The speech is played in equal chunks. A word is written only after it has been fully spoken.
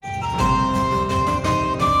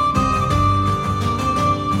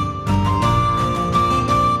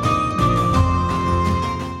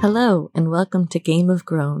Hello, and welcome to Game of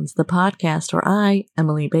Groans, the podcast where I,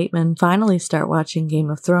 Emily Bateman, finally start watching Game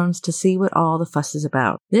of Thrones to see what all the fuss is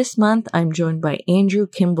about. This month, I'm joined by Andrew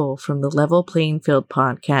Kimball from the Level Playing Field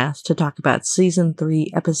podcast to talk about Season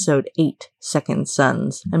 3, Episode 8, Second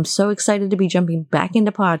Sons. I'm so excited to be jumping back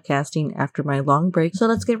into podcasting after my long break, so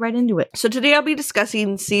let's get right into it. So today I'll be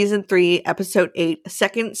discussing Season 3, Episode 8,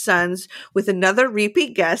 Second Sons, with another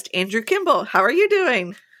repeat guest, Andrew Kimball. How are you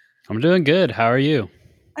doing? I'm doing good. How are you?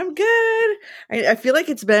 I'm good. I feel like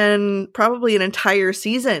it's been probably an entire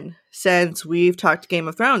season since we've talked Game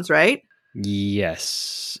of Thrones, right?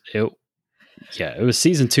 Yes. It was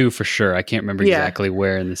season 2 for sure. I can't remember exactly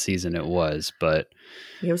where in the season it was, but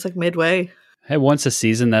it was like midway. Hey, once a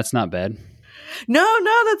season, that's not bad.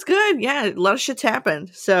 No, that's good. Yeah, a lot of shit's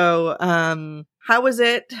happened. So, how was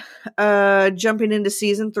it jumping into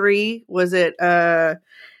Season 3? Was it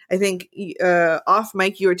I think off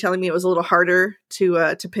mic you were telling me it was a little harder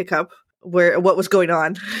to pick up what was going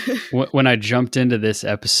on. When I jumped into this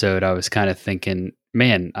episode, I was kind of thinking,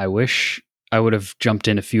 man, I wish I would have jumped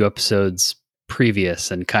in a few episodes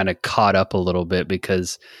previous and kind of caught up a little bit,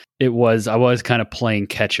 because I was kind of playing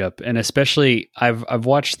catch up. And especially I've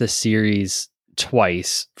watched the series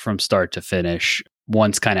twice from start to finish,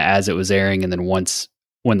 once kind of as it was airing, and then once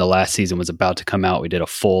when the last season was about to come out, we did a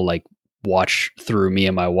full watch through, me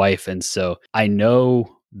and my wife. And so I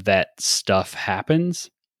know that stuff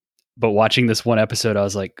happens, but watching this one episode, I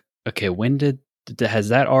was like, okay, has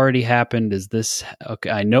that already happened? Is this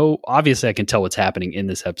okay? I know, obviously I can tell what's happening in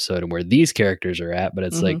this episode and where these characters are at, but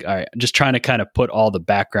it's like, all right, just trying to kind of put all the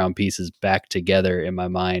background pieces back together in my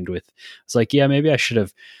mind it's like, yeah, maybe I should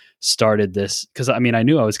have started this, because I mean, I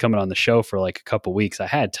knew I was coming on the show for a couple weeks. I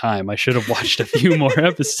had time. I should have watched a few more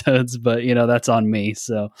episodes, but that's on me.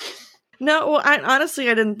 So no, well, I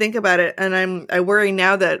didn't think about it, and I worry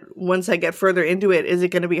now that once I get further into it, is it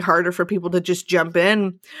going to be harder for people to just jump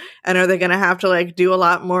in, and are they going to have to do a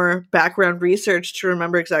lot more background research to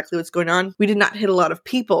remember exactly what's going on? We did not hit a lot of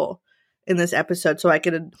people in this episode, so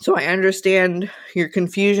I understand your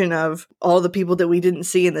confusion of all the people that we didn't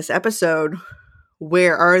see in this episode.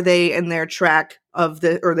 Where are they in their track of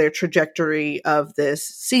their trajectory of this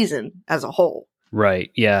season as a whole?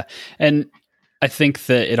 Right. Yeah, and I think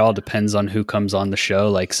that it all depends on who comes on the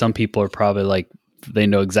show. Some people are probably they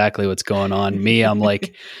know exactly what's going on. Me, I'm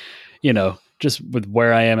just with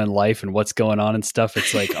where I am in life and what's going on and stuff.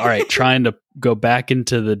 It's all right, trying to go back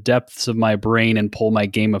into the depths of my brain and pull my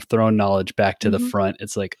Game of Thrones knowledge back to the front.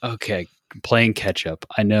 It's okay, playing catch up.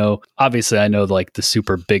 Obviously I know the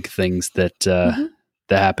super big things that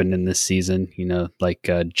happened in this season,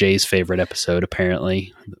 Jay's favorite episode,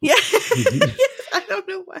 apparently. Yeah. I don't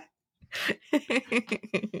know why.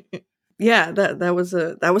 Yeah, that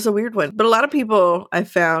was a weird one, but a lot of people I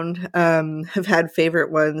found have had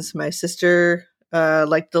favorite ones. My sister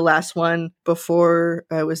liked the last one before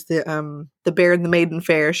was the Bear and the Maiden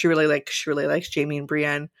Fair. She really likes Jaime and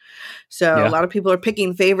Brienne. So yeah. A lot of people are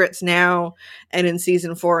picking favorites now and in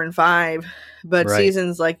season 4 and 5, but right.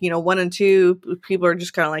 Seasons 1 and 2, people are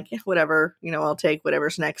just kind of yeah, whatever, I'll take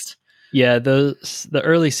whatever's next. Yeah, the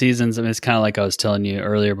early seasons, it's kind of like I was telling you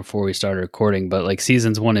earlier before we started recording, but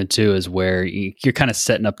seasons 1 and 2 is where you're kind of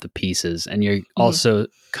setting up the pieces, and you're also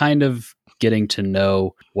kind of getting to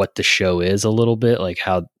know what the show is a little bit,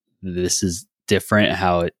 how this is different,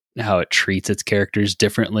 how it treats its characters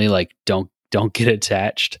differently. Don't get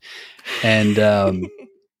attached, and and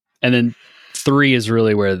then 3 is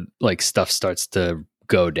really where stuff starts to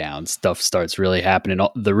go down. Stuff starts really happening.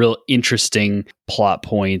 The real interesting plot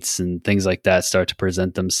points and things like that start to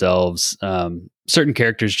present themselves. Certain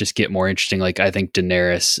characters just get more interesting. I think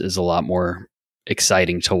Daenerys is a lot more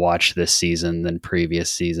exciting to watch this season than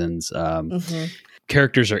previous seasons.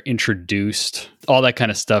 Characters are introduced, all that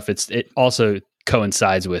kind of stuff. It also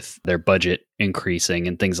coincides with their budget increasing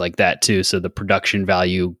and things like that too. So the production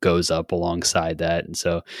value goes up alongside that. And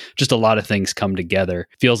so just a lot of things come together.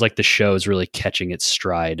 Feels like the show is really catching its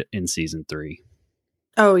stride in season 3.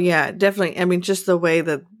 Oh yeah, definitely. Just the way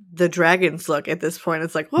that the dragons look at this point,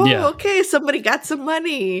 it's whoa, yeah. Okay, somebody got some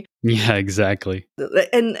money. Yeah, exactly.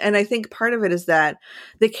 And I think part of it is that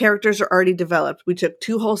the characters are already developed. We took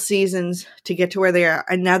 2 whole seasons to get to where they are,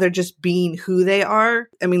 and now they're just being who they are.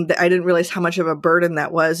 I didn't realize how much of a burden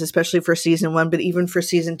that was, especially for season 1, but even for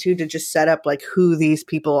season 2, to just set up who these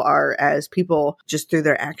people are as people just through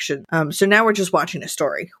their action. So now we're just watching a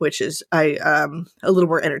story, which is a little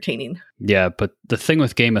more entertaining. Yeah, but the thing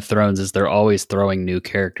with Game of Thrones is they're always throwing new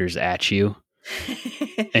characters at you.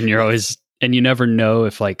 And you never know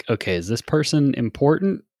if okay, is this person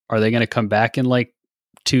important? Are they going to come back in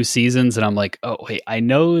 2 seasons and I'm like, oh wait, I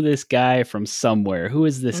know this guy from somewhere. Who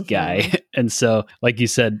is this guy? And so, like you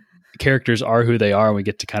said, characters are who they are, and we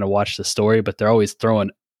get to kind of watch the story, but they're always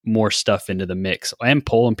throwing more stuff into the mix and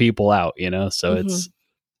pulling people out, so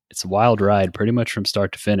it's a wild ride pretty much from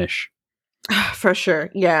start to finish. For sure.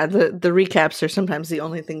 Yeah, the recaps are sometimes the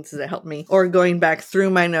only things that help me, or going back through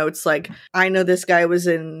my notes. Like, I know this guy was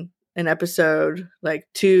in an episode like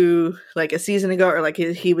 2, like a season ago, or like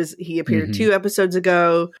he appeared 2 episodes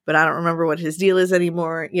ago, but I don't remember what his deal is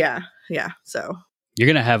anymore. Yeah So you're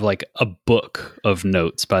going to have like a book of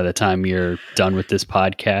notes by the time you're done with this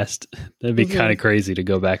podcast. That'd be kind of crazy to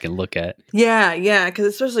go back and look at. Yeah.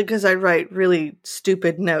 Especially because I write really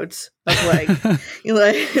stupid notes of like,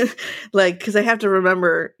 because I have to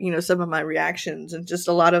remember, some of my reactions. And just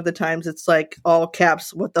a lot of the times it's like all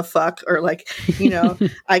caps, what the fuck? Or like,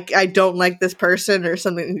 I don't like this person or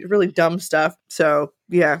something, really dumb stuff. So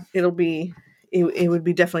yeah, it would be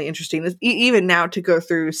definitely interesting, even now, to go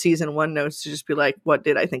through season 1 notes to just be like, what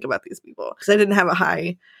did I think about these people? Because I didn't have a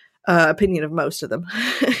high opinion of most of them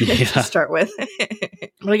to start with.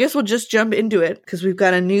 Well, I guess we'll just jump into it, because we've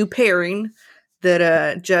got a new pairing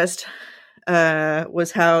that just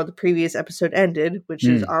was how the previous episode ended, which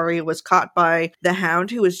is Arya was caught by the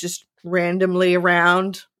Hound, who was just randomly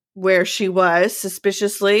around where she was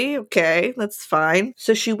suspiciously. Okay, that's fine.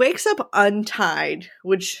 So she wakes up untied,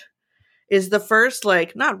 which is the first,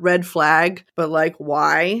 like, not red flag, but like,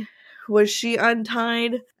 why was she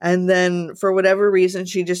untied? And then for whatever reason,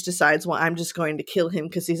 she just decides, well, I'm just going to kill him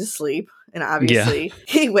because he's asleep. And obviously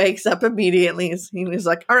he wakes up immediately. He's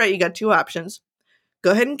like, all right, you got 2 options.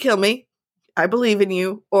 Go ahead and kill me. I believe in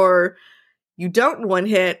you. Or you don't in 1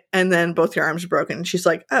 hit, and then both your arms are broken. And she's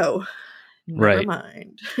like, oh, never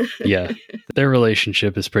mind. Yeah. Their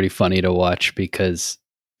relationship is pretty funny to watch, because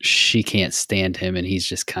she can't stand him, and he's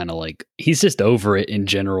just kind of like, he's just over it in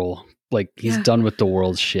general. Like, he's done with the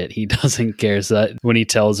world shit. He doesn't care. So that when he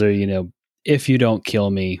tells her, if you don't kill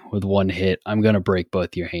me with 1 hit, I'm going to break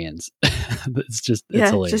both your hands. It's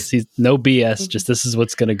hilarious. He's no BS. Just, this is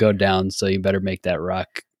what's going to go down. So you better make that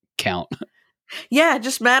rock count. Yeah,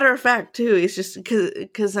 just matter of fact, too. It's just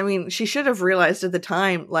because, I mean, she should have realized at the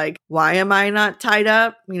time, like, why am I not tied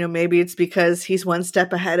up? Maybe it's because he's 1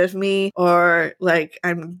 step ahead of me, or like,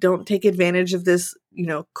 I don't take advantage of this,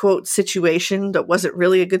 quote, situation that wasn't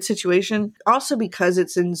really a good situation. Also, because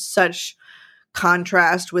it's in such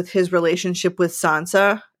contrast with his relationship with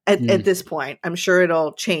Sansa at this point. I'm sure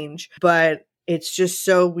it'll change, but it's just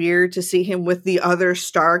so weird to see him with the other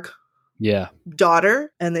Stark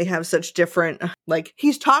daughter, and they have such different, like,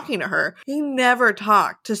 he's talking to her. He never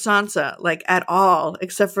talked to Sansa, like, at all,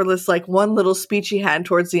 except for this, like, 1 little speech he had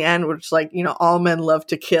towards the end, which, like, all men love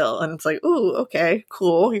to kill. And it's like, ooh, okay,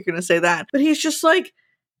 cool, you're gonna say that. But he's just like,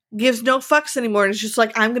 gives no fucks anymore, and it's just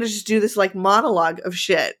like, I'm gonna just do this, like, monologue of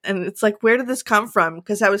shit. And it's like, where did this come from?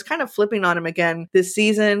 Because I was kind of flipping on him again this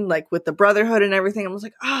season, like, with the Brotherhood and everything. I was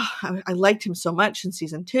like, I liked him so much in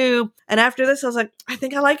season 2, and after this I was like, I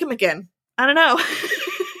think I like him again. I don't know.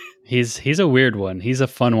 He's a weird one. He's a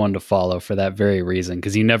fun one to follow for that very reason,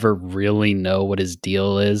 because you never really know what his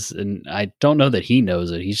deal is, and I don't know that he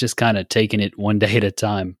knows it. He's just kind of taking it 1 day at a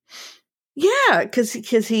time. Yeah, because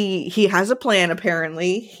he has a plan,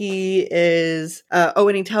 apparently. He is,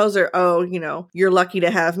 and he tells her, you're lucky to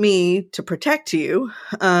have me to protect you.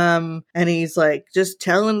 And he's like, just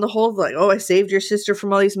telling the whole, like, I saved your sister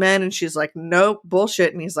from all these men. And she's like, nope,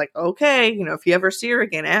 bullshit. And he's like, okay, if you ever see her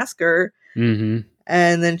again, ask her. Mm-hmm.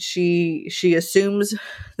 And then she assumes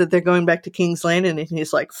that they're going back to King's Landing, and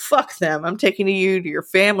he's like, fuck them. I'm taking you to your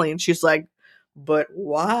family. And she's like, but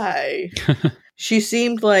why? She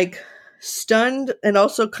seemed like stunned, and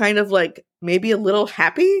also kind of like maybe a little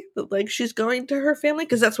happy that, like, she's going to her family,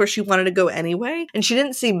 because that's where she wanted to go anyway. And she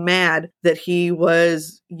didn't seem mad that he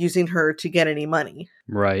was using her to get any money.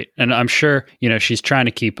 Right. And I'm sure, she's trying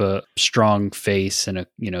to keep a strong face and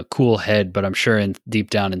a, cool head, but I'm sure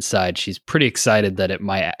deep down inside, she's pretty excited that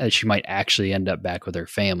she might actually end up back with her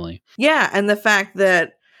family. Yeah. And the fact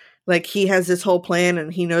that, like, he has this whole plan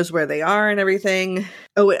and he knows where they are and everything.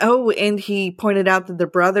 And he pointed out that the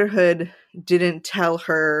Brotherhood didn't tell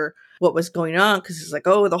her what was going on, because he's like,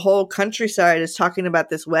 the whole countryside is talking about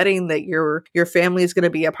this wedding that your family is going to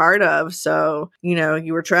be a part of. So,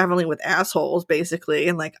 you were traveling with assholes, basically.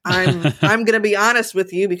 And like, I'm going to be honest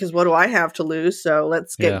with you, because what do I have to lose? So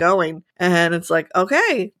let's get going. And it's like,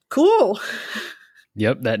 okay, cool.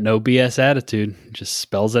 Yep. That no BS attitude just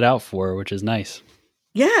spells it out for her, which is nice.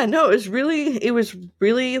 Yeah, no, it was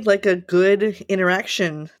really like a good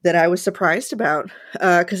interaction that I was surprised about.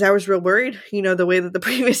 Cause I was real worried, the way that the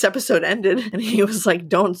previous episode ended, and he was like,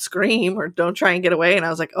 don't scream or don't try and get away. And I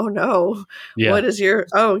was like, oh no, Yeah.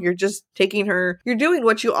 you're just taking her, you're doing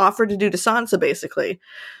what you offered to do to Sansa, basically.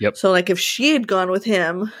 Yep. So like if she had gone with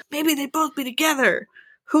him, maybe they'd both be together.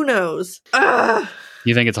 Who knows?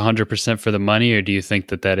 You think it's 100% for the money, or do you think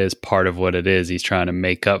that is part of what it is? He's trying to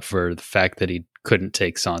make up for the fact that he couldn't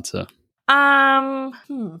take Sansa. I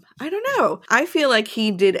don't know. I feel like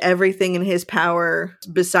he did everything in his power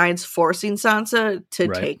besides forcing Sansa to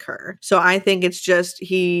take her. So I think it's just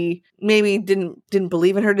he maybe didn't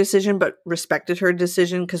believe in her decision, but respected her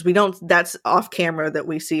decision, because that's off camera that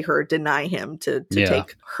we see her deny him to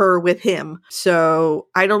take her with him. So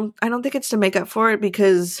I don't think it's to make up for it,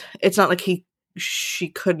 because it's not like she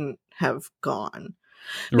couldn't have gone.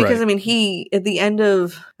 Because I mean, he, at the end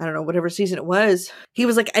of, I don't know, whatever season it was, he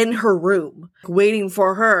was like in her room waiting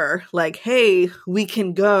for her, like, hey, we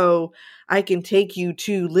can go. I can take you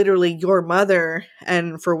to literally your mother.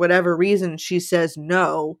 And for whatever reason, she says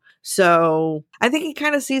no. So I think he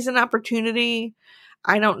kind of sees an opportunity.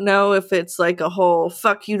 I don't know if it's like a whole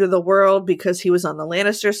fuck you to the world because he was on the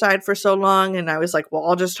Lannister side for so long. And I was like,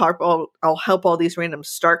 well, I'll help all these random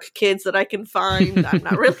Stark kids that I can find. I'm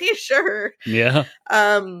not really sure. Yeah.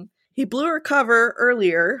 He blew her cover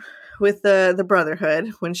earlier with the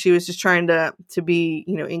Brotherhood when she was just trying to be,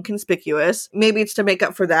 inconspicuous. Maybe it's to make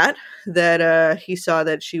up for that he saw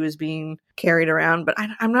that she was being carried around, but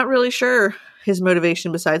I'm not really sure his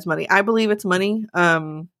motivation besides money. I believe it's money.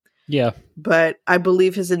 Yeah. But I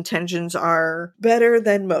believe his intentions are better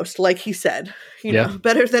than most, like he said,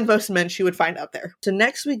 better than most men she would find out there. So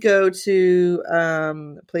next we go to a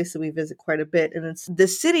place that we visit quite a bit. And it's the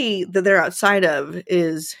city that they're outside of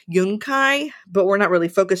is Yunkai, but we're not really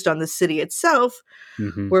focused on the city itself.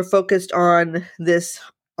 Mm-hmm. We're focused on this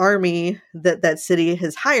army that city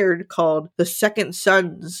has hired called the Second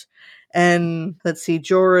Sons. And let's see,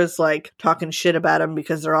 Jorah's like talking shit about them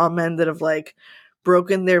because they're all men that have like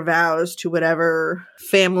broken their vows to whatever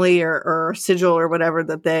family or sigil or whatever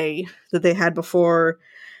that they had before,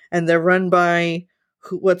 and they're run by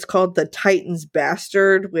what's called the Titan's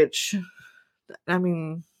Bastard, which I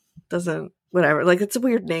mean doesn't whatever, like it's a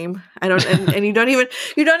weird name. I don't and you don't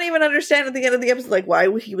even understand at the end of the episode like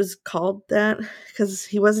why he was called that, because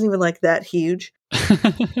he wasn't even like that huge.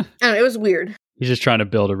 And it was weird. He's just trying to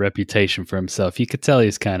build a reputation for himself. You could tell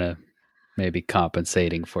he's kind of maybe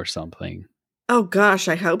compensating for something. Oh gosh,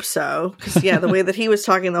 I hope so. Because the way that he was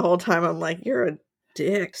talking the whole time, I'm like, you're a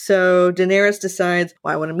dick. So Daenerys decides,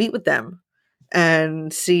 well, I want to meet with them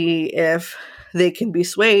and see if they can be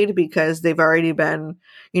swayed, because they've already been,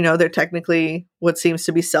 they're technically what seems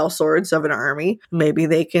to be sellswords of an army. Maybe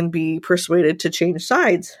they can be persuaded to change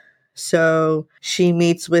sides. So she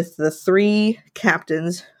meets with the 3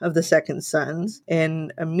 captains of the Second Sons,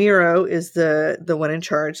 and Amiro is the one in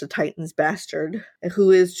charge, the Titan's Bastard,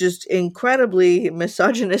 who is just incredibly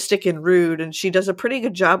misogynistic and rude, and she does a pretty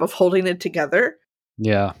good job of holding it together.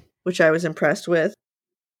 Yeah. Which I was impressed with.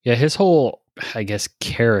 Yeah, his whole, I guess,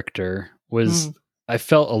 character was, I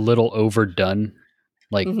felt a little overdone.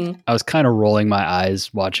 Like, I was kind of rolling my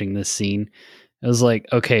eyes watching this scene. It was like,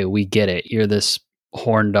 okay, we get it. You're this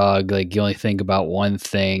horn dog, like you only think about one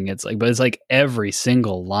thing. It's like every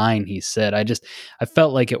single line he said, I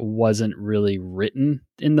felt like it wasn't really written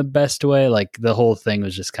in the best way. Like the whole thing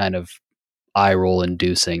was just kind of eye roll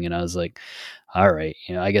inducing, and I was like, all right,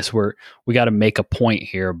 I guess we got to make a point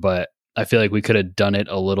here, but I feel like we could have done it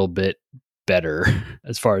a little bit better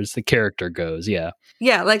as far as the character goes. Yeah,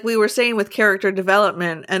 like we were saying with character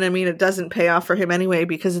development, and I mean it doesn't pay off for him anyway,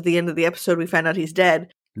 because at the end of the episode we find out he's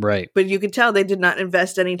dead. Right. But you could tell they did not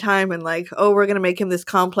invest any time in like, oh, we're going to make him this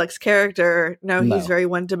complex character. No, he's very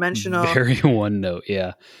one-dimensional. Very one note,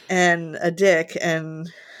 yeah. And a dick. And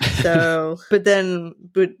so, but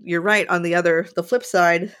you're right. On the flip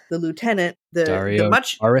side, the lieutenant, Dario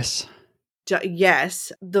Naharis.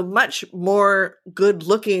 Yes, the much more good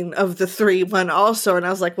looking of the 3 won also. And I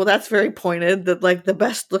was like, well, that's very pointed that like the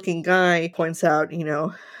best looking guy points out,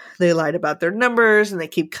 they lied about their numbers and they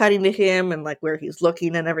keep cutting to him and like where he's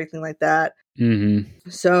looking and everything like that. Mm-hmm.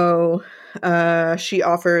 So she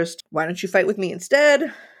offers, why don't you fight with me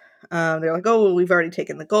instead? They're like, oh, well, we've already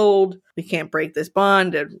taken the gold. We can't break this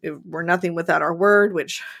bond. We're nothing without our word,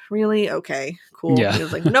 which really, okay, cool. Yeah. He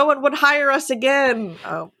was like, no one would hire us again.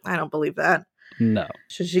 Oh, I don't believe that. No.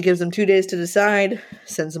 So she gives him 2 days to decide,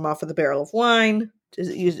 sends him off with a barrel of wine.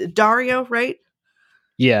 Is it Dario, right?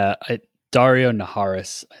 Yeah, Dario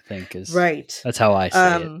Naharis, I think is right. That's how I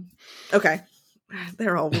say it. Okay.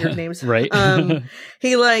 they're all weird names. Right.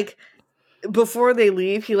 He like, before they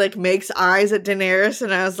leave, he like makes eyes at Daenerys,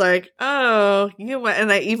 and I was like, oh, you might.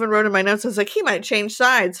 And I even wrote in my notes, I was like, he might change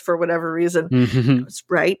sides for whatever reason. I was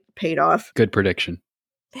right, paid off. Good prediction.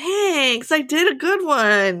 Thanks, I did a good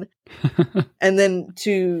one. And then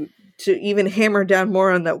to even hammer down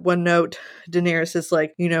more on that one note, Daenerys is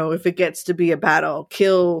like, you know, if it gets to be a battle,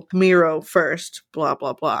 kill Miro first, blah,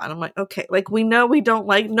 blah, blah. And I'm like, okay, like, we know we don't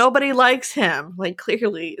like, nobody likes him. Like,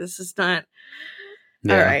 clearly, this is not,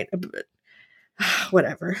 all right.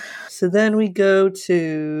 Whatever. So then we go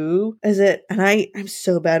to, and I'm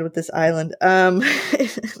so bad with this island. I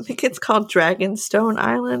think it's called Dragonstone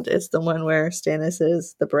Island. It's the one where Stannis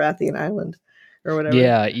is, the Baratheon island or whatever.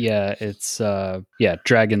 Yeah, it's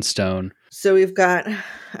Dragonstone. So we've got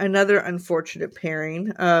another unfortunate pairing.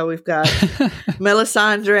 We've got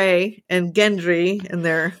Melisandre and Gendry in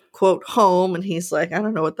their quote home, and he's like, I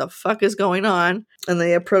don't know what the fuck is going on. And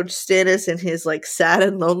they approach Stannis in his like sad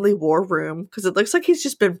and lonely war room because it looks like he's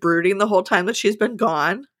just been brooding the whole time that she's been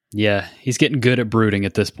gone. Yeah, he's getting good at brooding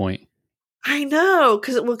at this point. I know,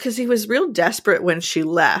 because he was real desperate when she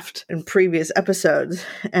left in previous episodes.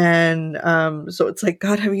 And so it's like,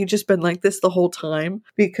 God, have you just been like this the whole time?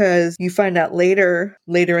 Because you find out later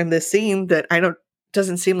in this scene that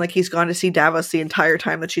doesn't seem like he's gone to see Davos the entire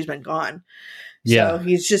time that she's been gone. Yeah. So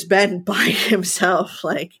he's just been by himself,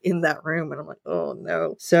 like in that room. And I'm like, oh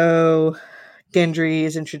no. So Gendry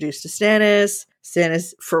is introduced to Stannis.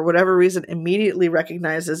 Stannis, for whatever reason, immediately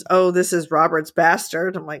recognizes, oh, this is Robert's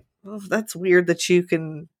bastard. I'm like, oh, that's weird that you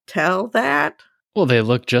can tell that. Well, they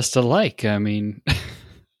look just alike. I mean,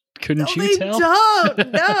 couldn't you tell?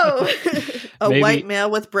 Don't. No. Maybe, white male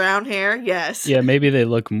with brown hair. Yes. Yeah, maybe they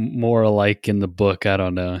look more alike in the book. I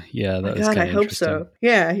don't know. Yeah, that was kind of hope so.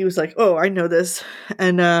 Yeah, he was like, oh, I know this.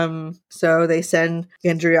 And so they send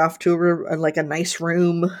Gendry off to a nice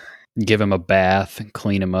room. Give him a bath and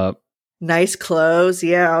clean him up. Nice clothes,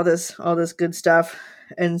 yeah, all this good stuff.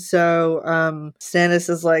 And so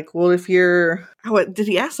Stannis is like, well, if you're, what did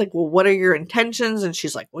he ask? Like, well, what are your intentions? And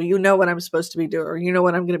she's like, well, you know what I'm supposed to be doing, or you know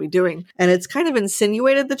what I'm going to be doing. And it's kind of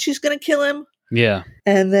insinuated that she's going to kill him. Yeah.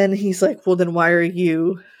 And then he's like, well, then why are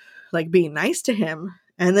you like being nice to him?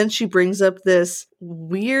 And then she brings up this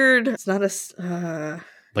weird, it's not a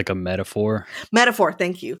like a metaphor.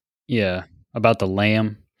 Thank you. Yeah, about the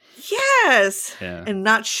lamb. Yes. Yeah. And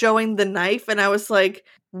not showing the knife. And I was like,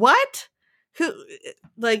 what? Who,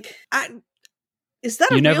 like, is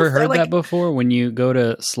that you never heard that before? When you go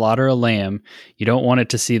to slaughter a lamb, you don't want it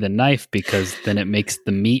to see the knife because then it makes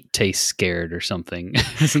the meat taste scared or something.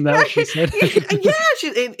 Isn't that what she said? Yeah,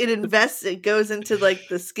 it goes into like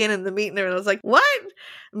the skin and the meat and everything. I was like, what?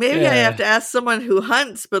 Maybe I have to ask someone who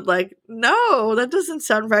hunts, but like, no, that doesn't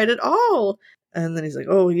sound right at all. And then he's like,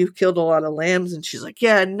 oh, you've killed a lot of lambs. And she's like,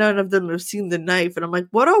 yeah, none of them have seen the knife. And I'm like,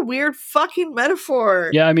 what a weird fucking metaphor.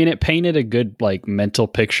 Yeah, I mean, it painted a good like mental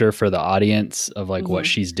picture for the audience of like what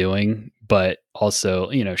she's doing. But also,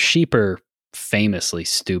 you know, sheep are famously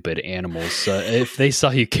stupid animals. So if they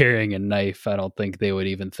saw you carrying a knife, I don't think they would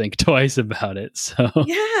even think twice about it. So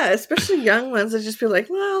yeah, especially young ones that just be like,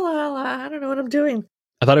 la, la, la, I don't know what I'm doing.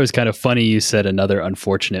 I thought it was kind of funny you said another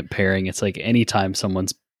unfortunate pairing. It's like anytime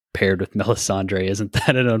someone's paired with Melisandre, isn't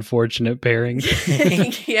that an unfortunate pairing?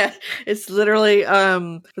 Yeah, it's literally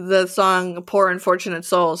the song "Poor Unfortunate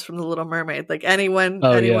Souls" from The Little Mermaid. Like anyone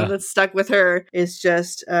that's stuck with her is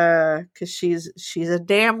just because she's a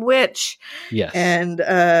damn witch. Yes, and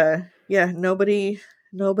nobody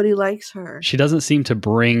likes her. She doesn't seem to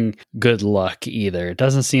bring good luck either. It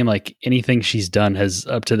doesn't seem like anything she's done has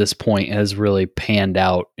up to this point has really panned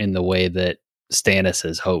out in the way that Stannis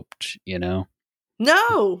has hoped, you know?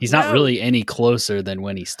 No, he's not really any closer than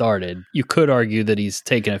when he started. You could argue that he's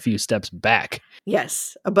taken a few steps back.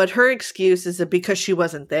 Yes, but her excuse is that because she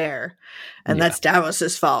wasn't there, and that's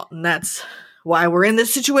Davos's fault, and that's why we're in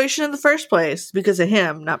this situation in the first place, because of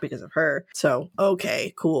him, not because of her. So,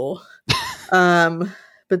 okay, cool.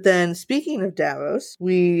 But then, speaking of Davos,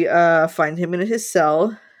 we find him in his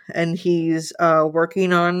cell, and he's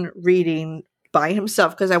working on reading by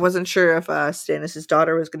himself, because I wasn't sure if Stannis'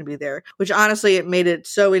 daughter was going to be there, which honestly, it made it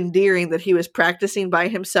so endearing that he was practicing by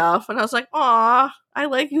himself. And I was like, aw, I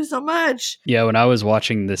like you so much. Yeah, when I was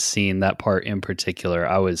watching this scene, that part in particular,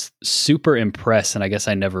 I was super impressed. And I guess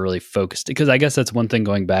I never really focused, because I guess that's one thing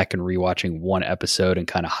going back and rewatching one episode and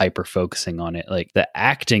kind of hyper focusing on it. Like the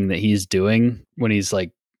acting that he's doing when he's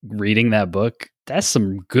like reading that book, that's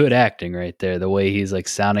some good acting right there. The way he's like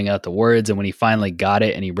sounding out the words, and when he finally got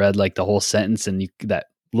it and he read like the whole sentence and that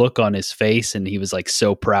look on his face and he was like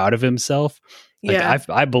so proud of himself. Like Yeah.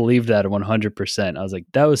 I believed that 100%. I was like,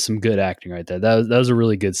 that was some good acting right there. That was a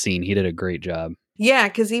really good scene. He did a great job. Yeah,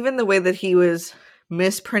 because even the way that he was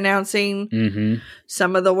mispronouncing Mm-hmm.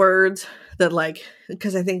 some of the words that like,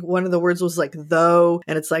 because I think one of the words was like though,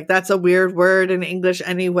 and it's like that's a weird word in English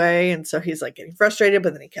anyway, and so he's like getting frustrated,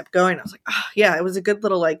 but then he kept going. I was like, oh yeah, it was a good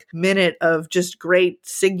little like minute of just great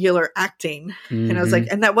singular acting. And I was like,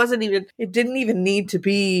 and that wasn't even, it didn't even need to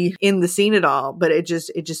be in the scene at all, but it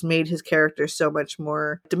just made his character so much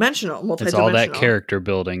more dimensional, multidimensional. It's all that character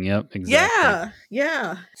building. Yep, exactly.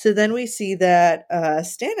 Yeah. So then we see that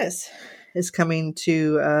Stannis is coming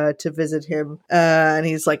to visit him, and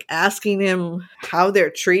he's like asking him how they're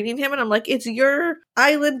treating him, and I'm like, it's your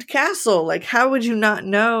island castle, like how would you not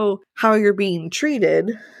know how you're being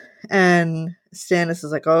treated? And Stannis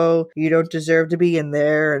is like, oh, you don't deserve to be in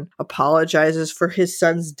there, and apologizes for his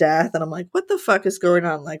son's death. And I'm like, what the fuck is going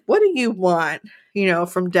on? Like, what do you want,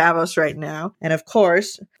 from Davos right now? And of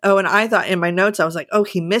course, and I thought in my notes, I was like, oh,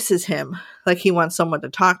 he misses him. Like he wants someone to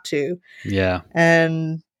talk to. Yeah.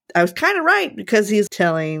 And I was kind of right, because he's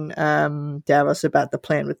telling Davos about the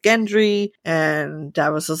plan with Gendry, and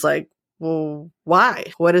Davos is like, well, why?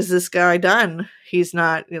 What has this guy done? He's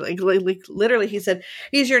not, like literally, he said,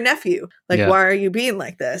 he's your nephew. Like, Yeah. Why are you being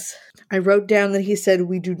like this? I wrote down that he said,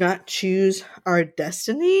 we do not choose our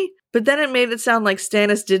destiny. But then it made it sound like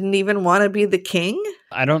Stannis didn't even want to be the king.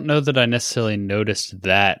 I don't know that I necessarily noticed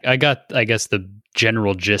that. I got, I guess, the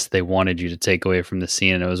general gist they wanted you to take away from the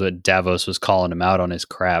scene, and it was what Davos was calling him out on his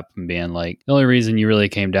crap and being like, the only reason you really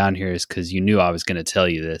came down here is because you knew I was going to tell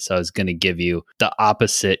you this. I was going to give you the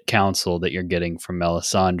opposite counsel that you're getting from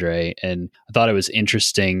Melisandre. And I thought it was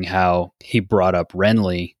interesting how he brought up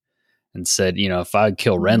Renly and said, if I'd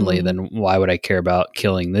kill Renly, then why would I care about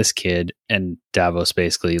killing this kid? And Davos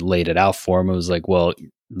basically laid it out for him. It was like, well,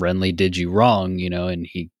 Renly did you wrong, and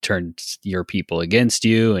he turned your people against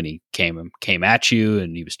you, and he came at you,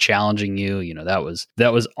 and he was challenging you. That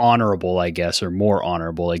was honorable, I guess, or more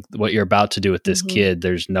honorable. Like what you're about to do with this kid,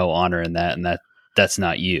 there's no honor in that, and that's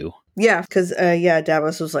not you. Yeah, because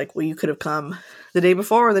Davos was like, well, you could have come the day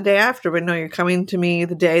before or the day after, but no, you're coming to me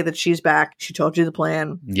the day that she's back. She told you the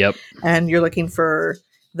plan. Yep. And you're looking for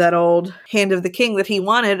that old hand of the king that he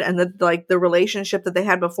wanted, and the relationship that they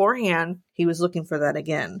had beforehand, he was looking for that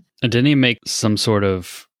again. And didn't he make some sort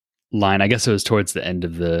of line? I guess it was towards the end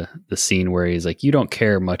of the scene where he's like, you don't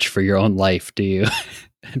care much for your own life, do you?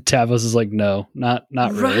 And Davos is like, no, not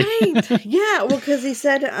really. Right. Yeah. Well, because he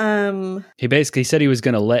said, he basically said he was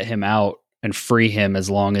going to let him out and free him as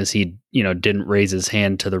long as he, didn't raise his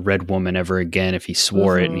hand to the Red Woman ever again if he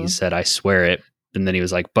swore it. And he said, I swear it. And then he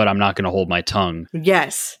was like, but I'm not going to hold my tongue.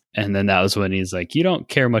 Yes. And then that was when he's like, you don't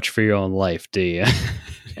care much for your own life, do you?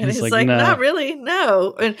 And he's like, no. Not really,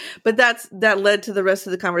 no. But that led to the rest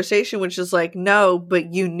of the conversation, which is like, no,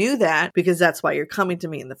 but you knew that because that's why you're coming to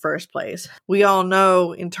me in the first place. We all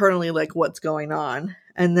know internally, like, what's going on.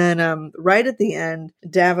 And then right at the end,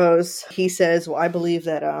 Davos, he says, well, I believe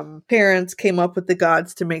that parents came up with the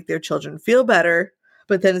gods to make their children feel better.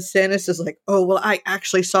 But then Stannis is like, oh, well, I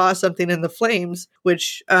actually saw something in the flames,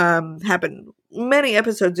 which happened many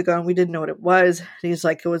episodes ago, and we didn't know what it was. And he's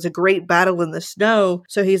like, it was a great battle in the snow.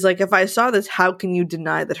 So he's like, if I saw this, how can you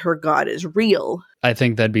deny that her god is real? I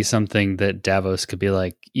think that'd be something that Davos could be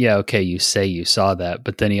like, yeah, okay, you say you saw that.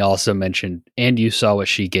 But then he also mentioned, and you saw what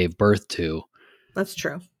she gave birth to. That's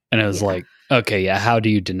true. And it was like, okay, yeah, how do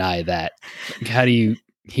you deny that? How do you,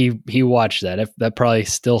 he watched that. That probably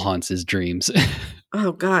still haunts his dreams.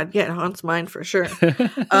 Oh God, yeah, it haunts mine for sure. So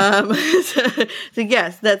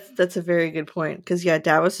yes, that's a very good point, because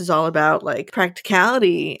Davos is all about like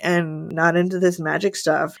practicality and not into this magic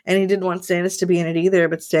stuff, and he didn't want Stannis to be in it either.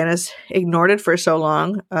 But Stannis ignored it for so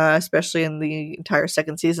long, especially in the entire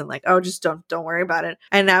second season. Like, oh, just don't worry about it.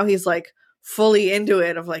 And now he's like fully into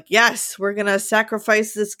it of like, yes, we're gonna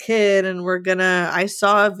sacrifice this kid, and I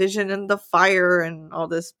saw a vision in the fire and all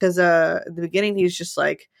this. Because at the beginning he's just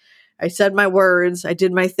like, I said my words, I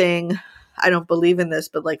did my thing, I don't believe in this,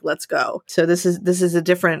 but like, let's go. So this is a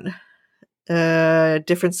different side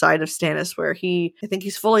of Stannis where I think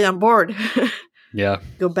he's fully on board. Yeah.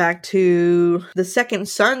 Go back to the Second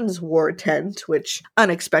Sons war tent, which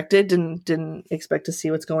unexpected, didn't expect to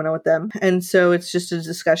see what's going on with them. And so it's just a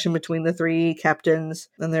discussion between the three captains,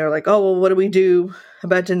 and they're like, oh, well, what do we do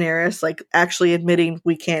about Daenerys? Like actually admitting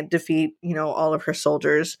we can't defeat, all of her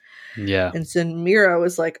soldiers. Yeah. And so Miro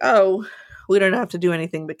was like, oh, we don't have to do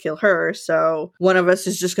anything but kill her. So one of us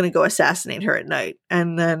is just going to go assassinate her at night.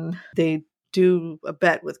 And then they do a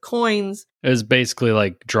bet with coins. It was basically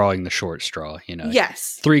like drawing the short straw, you know.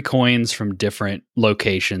 Yes. 3 coins from different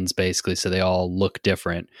locations, basically, so they all look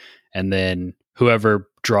different. And then whoever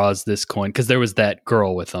draws this coin, because there was that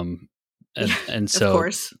girl with them, and so of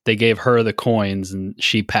course. they gave her the coins, and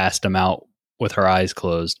she passed them out with her eyes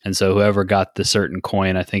closed. And so whoever got the certain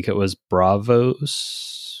coin, I think it was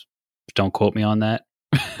Bravos. Don't quote me on that.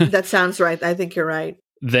 That sounds right. I think you're right.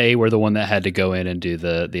 They were the one that had to go in and do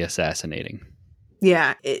the assassinating.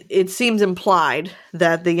 Yeah, it seems implied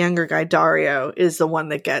that the younger guy, Dario, is the one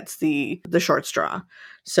that gets the short straw.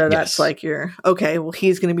 So that's like okay, well,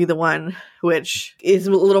 he's going to be the one, which is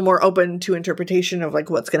a little more open to interpretation of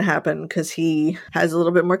like what's going to happen because he has a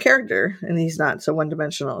little bit more character and he's not so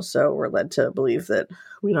one-dimensional. So we're led to believe that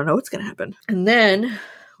we don't know what's going to happen. And then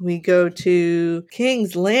we go to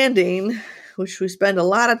King's Landing, which we spend a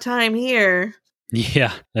lot of time here.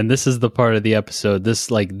 Yeah, and this is the part of the episode, this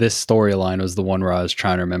storyline was the one where I was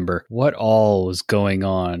trying to remember what all was going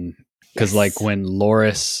on. Because like when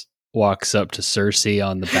Loras walks up to Cersei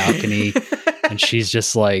on the balcony and she's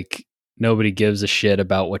just like, nobody gives a shit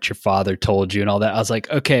about what your father told you and all that. I was like,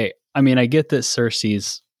 okay, I mean, I get that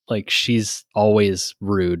Cersei's like, she's always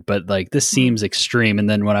rude, but like this seems extreme. And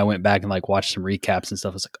then when I went back and like watched some recaps and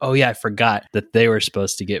stuff, I was like, oh yeah, I forgot that they were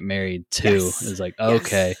supposed to get married too. It was like,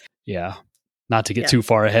 okay, yeah. Not to get too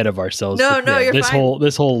far ahead of ourselves. No, you're this fine.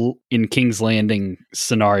 This whole in King's Landing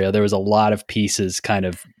scenario, there was a lot of pieces kind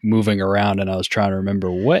of moving around, and I was trying to remember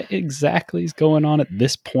what exactly is going on at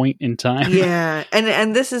this point in time. Yeah,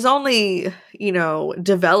 and this is only,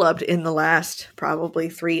 developed in the last probably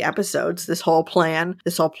 3 episodes. This whole plan,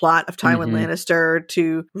 this whole plot of Tywin Lannister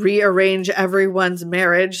to rearrange everyone's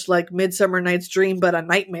marriage, like Midsummer Night's Dream, but a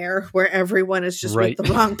nightmare where everyone is just with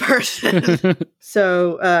the wrong person.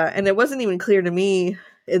 So, and it wasn't even clear to me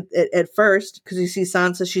at first, because you see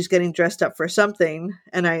Sansa, she's getting dressed up for something,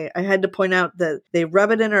 and I had to point out that they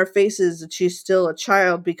rub it in our faces that she's still a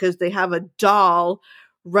child because they have a doll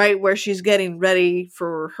right where she's getting ready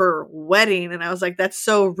for her wedding, and I was like, that's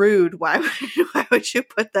so rude. Why would you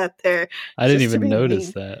put that there? I didn't even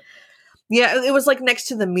notice that. Yeah, it was like next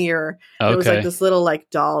to the mirror. Okay. It was like this little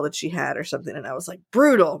like doll that she had or something, and I was like,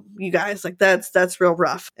 brutal, you guys, like that's real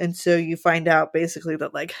rough. And so you find out basically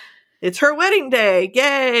that like it's her wedding day.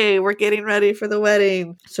 Yay, we're getting ready for the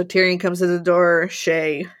wedding. So Tyrion comes to the door.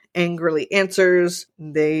 Shae angrily answers.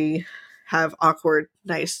 They have awkward,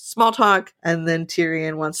 nice small talk. And then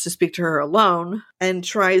Tyrion wants to speak to her alone and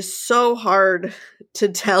tries so hard to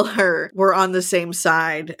tell her we're on the same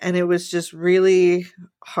side. And it was just really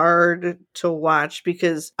hard to watch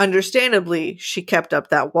because understandably she kept up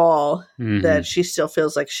that wall that she still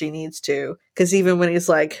feels like she needs to. Because even when he's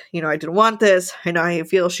like, I didn't want this, I know how you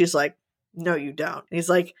feel, she's like, no, you don't. And he's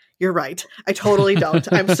like, you're right. I totally don't.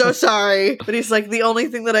 I'm so sorry. But he's like, the only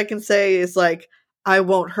thing that I can say is like, I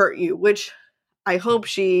won't hurt you, which I hope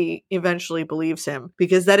she eventually believes him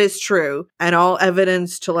because that is true. And all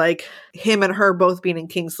evidence to like him and her both being in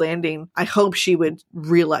King's Landing, I hope she would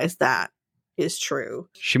realize that is true.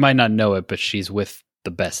 She might not know it, but she's with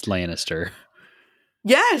the best Lannister.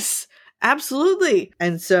 Yes, absolutely.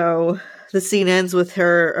 And so the scene ends with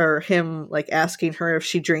her or him like asking her if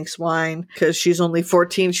she drinks wine because she's only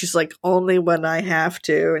 14. She's like, only when I have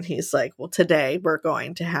to. And he's like, well, today we're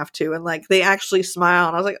going to have to. And like they actually smile.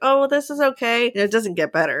 And I was like, oh, well, this is okay. And it doesn't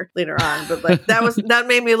get better later on. But like that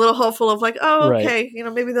made me a little hopeful of like, oh, okay.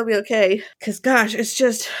 Right. Maybe they'll be okay. Because gosh,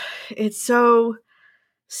 it's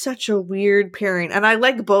such a weird pairing, and I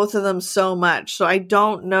like both of them so much, so I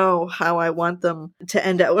don't know how I want them to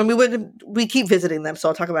end up. I mean, we keep visiting them, so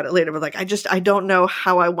I'll talk about it later, but like I don't know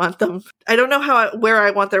how I want them. I don't know where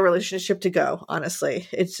I want their relationship to go, honestly.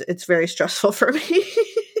 It's very stressful for me.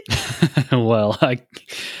 Well, if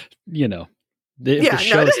the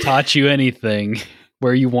show's taught you anything,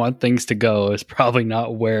 where you want things to go is probably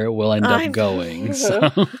not where it will end up going. So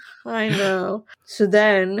I know. So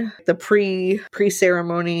then the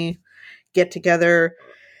pre-ceremony get together,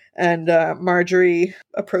 and Marjorie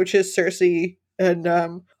approaches Cersei and I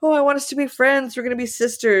want us to be friends. We're going to be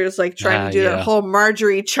sisters. Like trying to do that whole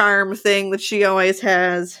Marjorie charm thing that she always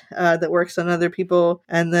has that works on other people.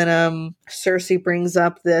 And then Cersei brings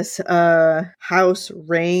up this House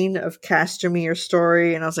Reign of Castamere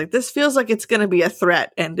story. And I was like, this feels like it's going to be a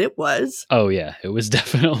threat. And it was. Oh, yeah. It was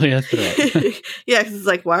definitely a threat. Yeah, because it's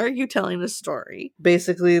like, why are you telling a story?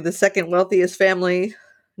 Basically, the second wealthiest family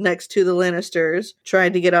next to the Lannisters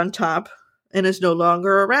tried to get on top and is no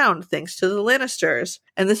longer around thanks to the Lannisters.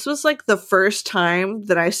 And this was like the first time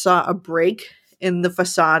that I saw a break in the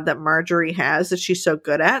facade that Marjorie has that she's so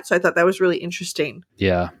good at. So I thought that was really interesting.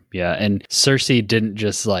 Yeah. And Cersei didn't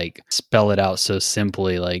just like spell it out so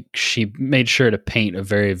simply. Like she made sure to paint a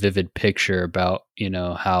very vivid picture about,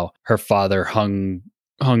 how her father hung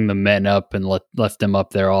the men up and left them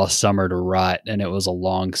up there all summer to rot. And it was a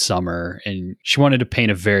long summer. And she wanted to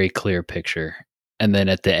paint a very clear picture. And then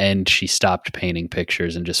at the end, she stopped painting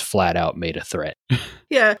pictures and just flat out made a threat.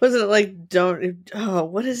 Yeah. Wasn't it like,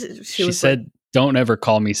 what is it? She said, don't ever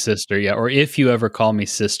call me sister. Yeah. Or if you ever call me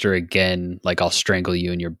sister again, like I'll strangle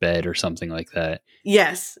you in your bed or something like that.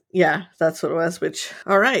 Yes. Yeah. That's what it was,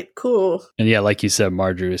 all right, cool. And yeah, like you said,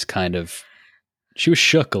 Marjorie was she was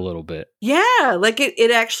shook a little bit. Yeah, like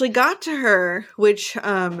it actually got to her, which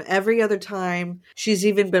every other time she's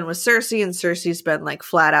even been with Cersei, and Cersei's been like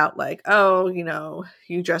flat out like, oh,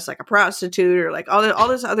 you dress like a prostitute, or like all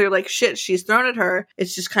this other like shit she's thrown at her.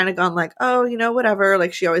 It's just kind of gone like, oh, whatever.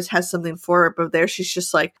 Like she always has something for it, but there she's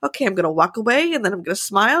just like, okay, I'm gonna walk away, and then I'm gonna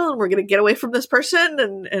smile, and we're gonna get away from this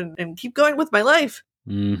person, and keep going with my life.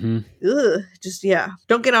 Mm-hmm. Ugh, just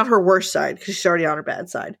don't get on her worst side because she's already on her bad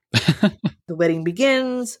side. The wedding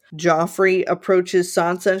begins. Joffrey approaches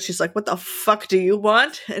Sansa and she's like, what the fuck do you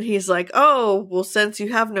want? And he's like, oh, well, since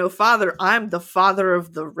you have no father, I'm the father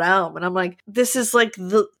of the realm. And I'm like, this is like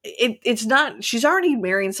it's not, she's already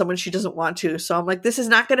marrying someone she doesn't want to. So I'm like, this is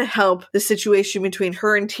not going to help the situation between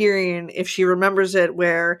her and Tyrion if she remembers it,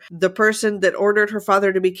 where the person that ordered her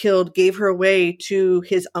father to be killed gave her away to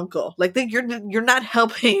his uncle. Like, you're not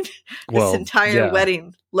helping this entire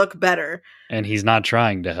wedding look better. And he's not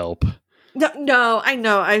trying to help. No, I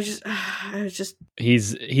know. I was just.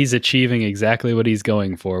 He's achieving exactly what he's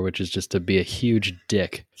going for, which is just to be a huge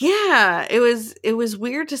dick. Yeah, it was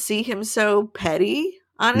weird to see him so petty,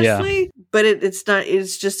 honestly. Yeah. But it's not.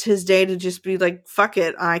 It's just his day to just be like, fuck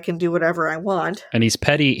it, I can do whatever I want. And he's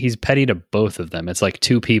petty. He's petty to both of them. It's like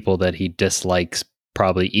two people that he dislikes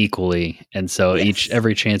probably equally, and so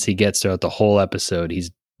every chance he gets throughout the whole episode, he's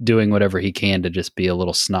doing whatever he can to just be a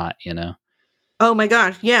little snot, Oh my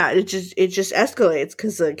gosh, yeah, it just escalates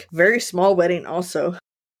because like very small wedding also.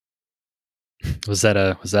 Was that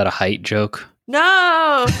a height joke?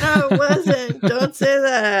 No, it wasn't. Don't say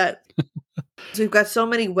that. So we've got so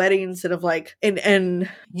many weddings that have like, and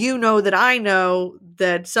that I know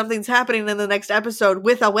that something's happening in the next episode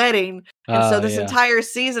with a wedding. And so this entire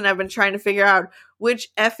season I've been trying to figure out which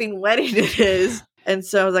effing wedding it is. And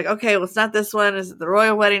so I was like, okay, well, it's not this one. Is it the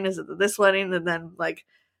royal wedding? Is it this wedding? And then like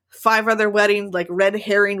 5 other weddings, like red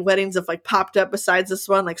herring weddings have like popped up besides this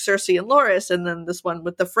one, like Cersei and Loras, and then this one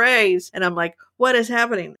with the Freys. And I'm like, what is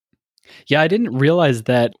happening? Yeah, I didn't realize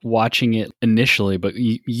that watching it initially, but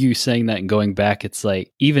you saying that and going back, it's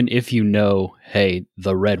like, even if hey,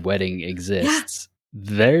 the red wedding exists,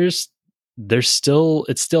 it's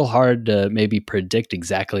still hard to maybe predict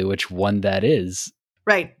exactly which one that is.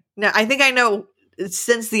 Right. Now, I think I know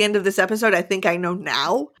since the end of this episode, I think I know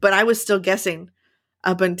now, but I was still guessing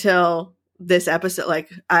up until this episode. Like,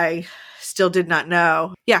 I still did not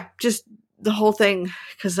know. Yeah, just the whole thing,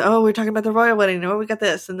 because we're talking about the royal wedding, we got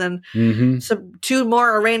this, and then some 2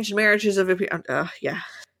 more arranged marriages of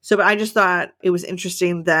so but I just thought it was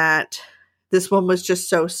interesting that this one was just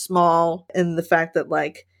so small, and the fact that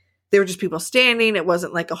like they were just people standing, it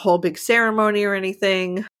wasn't like a whole big ceremony or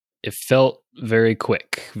anything. It felt very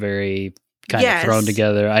quick, very kind of thrown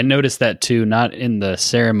together. I noticed that too, not in the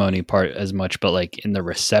ceremony part as much, but like in the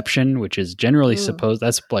reception, which is generally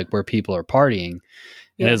that's like where people are partying.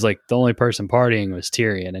 And it was like the only person partying was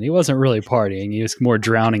Tyrion, and he wasn't really partying. He was more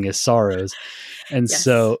drowning his sorrows. And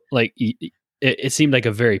so like it seemed like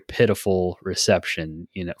a very pitiful reception,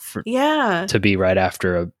 to be right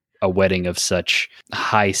after a wedding of such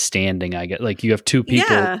high standing. I get like you have 2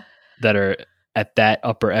 people that are at that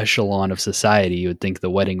upper echelon of society. You would think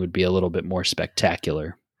the wedding would be a little bit more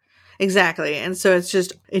spectacular. Exactly. And so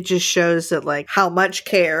it just shows that like how much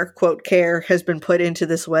care, quote, care has been put into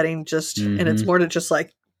this wedding, and it's more to just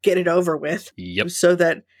like get it over with. Yep. So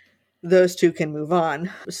that those 2 can move on.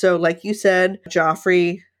 So like you said,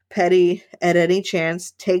 Joffrey, petty at any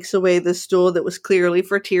chance, takes away the stool that was clearly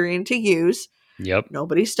for Tyrion to use. Yep.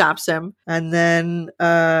 Nobody stops him. And then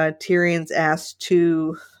Tyrion's asked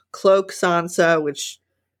to cloak Sansa, which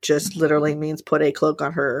just literally means put a cloak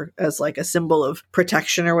on her as like a symbol of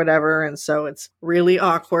protection or whatever. And so it's really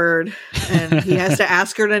awkward. And he has to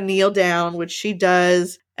ask her to kneel down, which she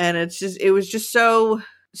does. And it was just so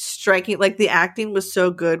striking. Like the acting was so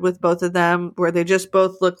good with both of them, where they just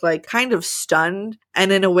both look like kind of stunned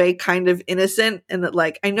and in a way kind of innocent. And that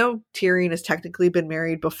like, I know Tyrion has technically been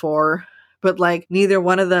married before, but like neither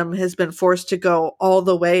one of them has been forced to go all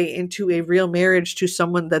the way into a real marriage to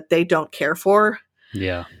someone that they don't care for.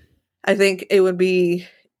 Yeah. I think it would be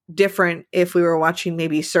different if we were watching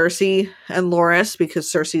maybe Cersei and Loras,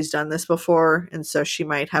 because Cersei's done this before, and so she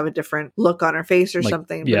might have a different look on her face or Like,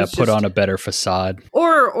 something. Yeah, but put on a better facade.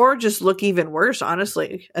 or just look even worse,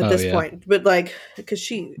 honestly, at this yeah. point. But like, because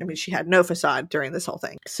she had no facade during this whole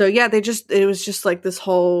thing. So yeah, it was just like this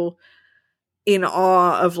whole in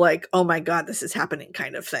awe of like, oh my God, this is happening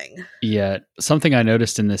kind of thing. Yeah. Something I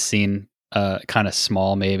noticed in this scene, kind of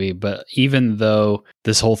small maybe, but even though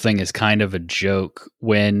this whole thing is kind of a joke,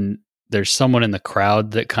 when there's someone in the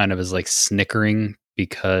crowd that kind of is like snickering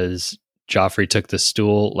because Joffrey took the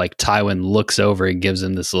stool, like Tywin looks over and gives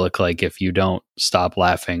him this look like, if you don't stop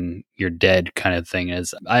laughing, you're dead kind of thing.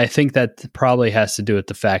 I think that probably has to do with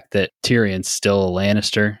the fact that Tyrion's still a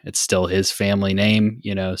Lannister. It's still his family name,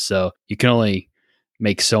 so you can only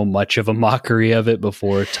make so much of a mockery of it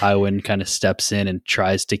before Tywin kind of steps in and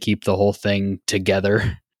tries to keep the whole thing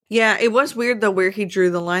together. Yeah, it was weird though where he drew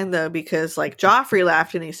the line though, because like Joffrey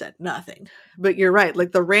laughed and he said nothing. But you're right,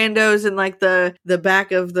 like the randos and like the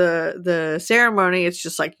back of the ceremony, it's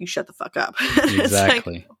just like, you shut the fuck up.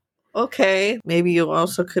 Exactly. Like, okay, maybe you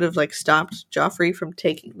also could have like stopped Joffrey from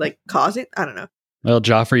causing, I don't know. Well,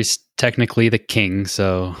 Joffrey's technically the king,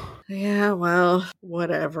 so yeah, well,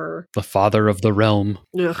 whatever. the father of the realm.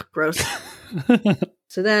 Ugh, gross.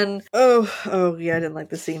 So then, oh yeah, I didn't like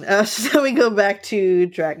the scene. So we go back to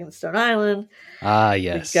Dragonstone Island. Ah,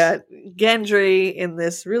 yes. We got Gendry in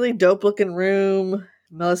this really dope looking room.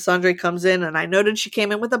 Melisandre comes in, and I noted she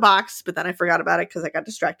came in with a box, but then I forgot about it because I got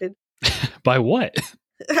distracted. By what?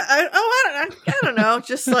 I don't know.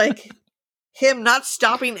 Just like him not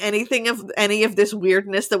stopping any of this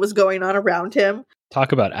weirdness that was going on around him.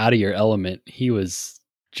 Talk about out of your element. He was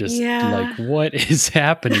just like, what is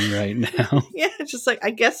happening right now? Yeah, just like,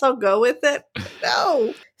 I guess I'll go with it.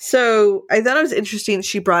 No. So I thought it was interesting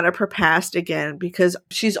she brought up her past again, because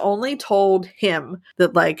she's only told him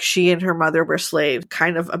that like she and her mother were slaves,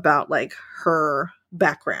 kind of about like her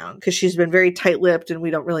background, because she's been very tight-lipped and we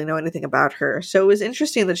don't really know anything about her. So it was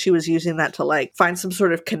interesting that she was using that to like find some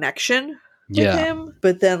sort of connection with him.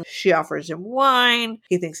 But then she offers him wine.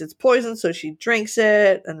 He thinks it's poison, so she drinks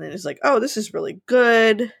it, and then he's like, oh, this is really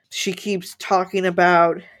good. She keeps talking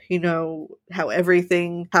about, how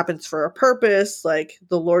everything happens for a purpose, like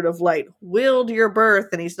the Lord of Light willed your birth,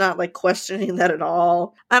 and he's not like questioning that at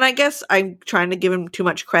all. And I guess I'm trying to give him too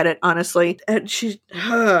much credit, honestly. And she's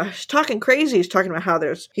talking crazy. He's talking about how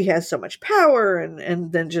he has so much power,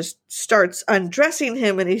 and then just starts undressing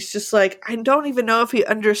him, and he's just like, I don't even know if he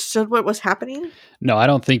understood what was happening. No, I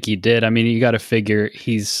don't think he did. I mean, you got to figure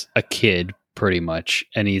he's a kid pretty much,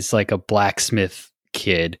 and he's like a blacksmith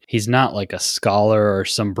kid. He's not like a scholar or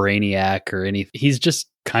some brainiac or anything. He's just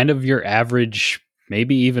kind of your average,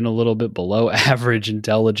 maybe even a little bit below average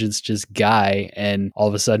intelligence just guy, and all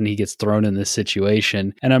of a sudden he gets thrown in this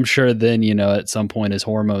situation. And I'm sure then, at some point his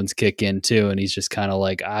hormones kick in too, and he's just kind of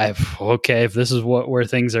like, okay, if this is where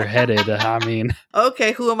things are headed, I mean,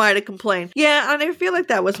 okay, who am I to complain? Yeah, and I feel like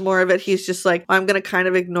that was more of it. He's just like, I'm gonna kind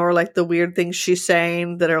of ignore like the weird things she's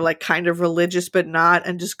saying that are like kind of religious but not,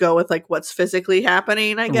 and just go with like what's physically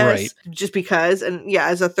happening, I guess. Right. Just because. And yeah,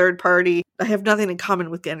 as a third party, I have nothing in common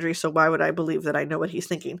with Gendry, so why would I believe that I know what he's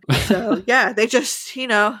thinking? So yeah, they just,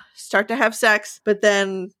 start to have sex, but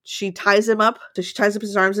then she ties him up. So she ties up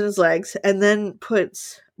his arms and his legs, and then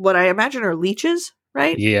puts what I imagine are leeches,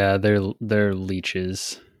 right? Yeah, they're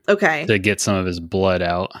leeches. Okay. To get some of his blood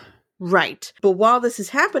out. Right. But while this is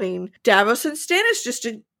happening, Davos and Stannis just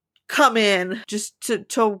to come in, just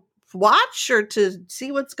to watch or to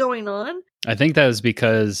see what's going on. I think that was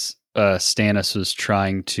because Stannis was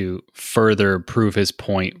trying to further prove his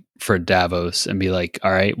point for Davos and be like,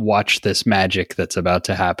 all right, watch this magic that's about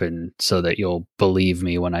to happen so that you'll believe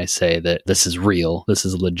me when I say that this is real. This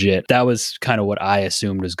is legit. That was kind of what I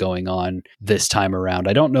assumed was going on this time around.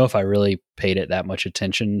 I don't know if I really paid it that much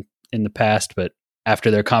attention in the past, but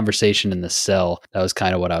after their conversation in the cell, that was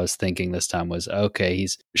kind of what I was thinking this time was, okay,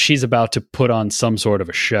 she's about to put on some sort of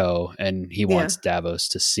a show and he wants Davos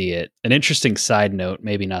to see it. An interesting side note,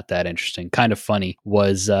 maybe not that interesting, kind of funny,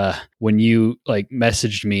 was when you like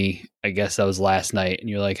messaged me, I guess that was last night, and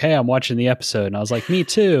you're like, hey, I'm watching the episode. And I was like, me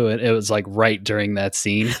too. And it was like right during that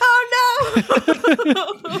scene. Oh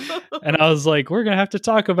no. And I was like, we're going to have to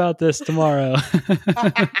talk about this tomorrow.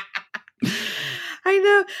 I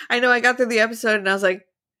know. I got through the episode and I was like,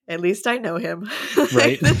 at least I know him.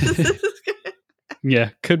 Right. Yeah,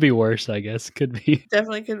 could be worse, I guess. Could be.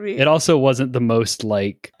 Definitely could be. It also wasn't the most,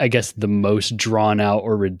 like, I guess, the most drawn out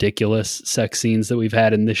or ridiculous sex scenes that we've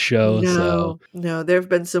had in this show. No, there have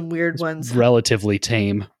been some weird ones. Relatively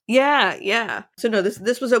tame. Yeah. So no,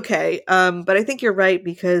 this was okay. But I think you're right,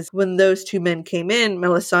 because when those two men came in,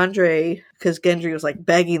 Melisandre, because Gendry was like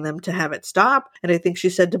begging them to have it stop, and I think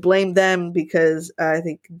she said to blame them because I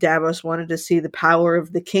think Davos wanted to see the power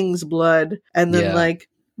of the king's blood, and then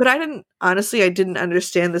but I didn't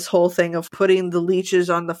understand this whole thing of putting the leeches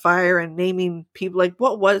on the fire and naming people. Like,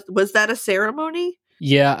 what was that a ceremony?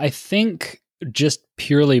 Yeah, I think just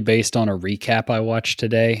purely based on a recap I watched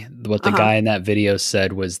today, what the guy in that video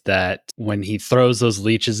said was that when he throws those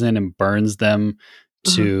leeches in and burns them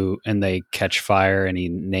and they catch fire and he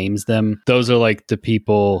names them, those are like the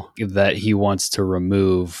people that he wants to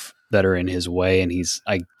remove that are in his way, and he's,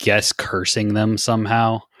 I guess, cursing them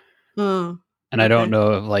somehow. And I don't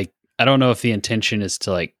know if the intention is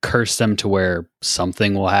to like curse them to where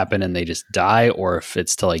something will happen and they just die, or if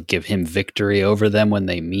it's to like give him victory over them when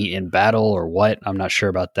they meet in battle or what. I'm not sure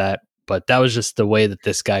about that. But that was just the way that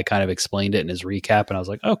this guy kind of explained it in his recap. And I was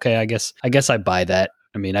like, okay, I guess I buy that.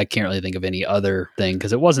 I mean, I can't really think of any other thing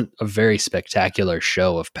because it wasn't a very spectacular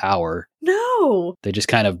show of power. No. They just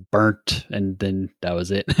kind of burnt and then that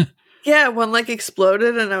was it. Yeah, one like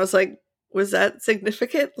exploded and I was like, was that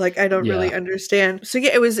significant? Like, I don't really understand. So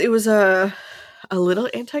yeah, it was a little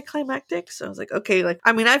anticlimactic. So I was like, okay, like,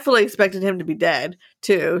 I mean, I fully expected him to be dead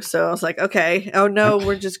too. So I was like, okay, oh no,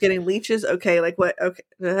 we're just getting leeches. Okay, like what?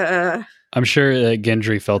 Okay. I'm sure that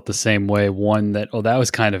Gendry felt the same way. One, that was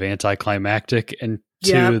kind of anticlimactic, and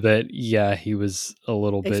two, that he was a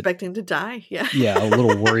little bit expecting to die. Yeah, a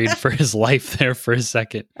little worried for his life there for a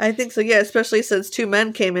second. I think so. Yeah, especially since two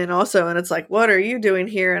men came in also, and it's like, what are you doing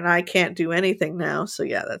here? And I can't do anything now. So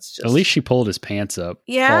yeah, that's just. At least she pulled his pants up,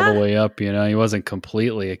 all the way up. You know, he wasn't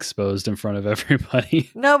completely exposed in front of everybody.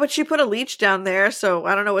 No, but she put a leech down there, so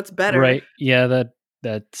I don't know what's better. Right? Yeah,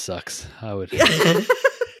 that sucks. I would.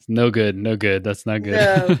 No good. That's not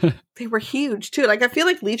good. No. They were huge too. Like, I feel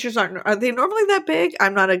like leeches are they normally that big?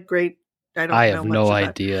 I'm not a great. I have no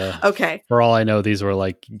idea. Okay. For all I know, these were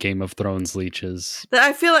like Game of Thrones leeches.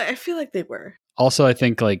 I feel like they were. Also, I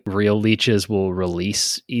think like real leeches will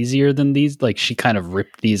release easier than these. Like, she kind of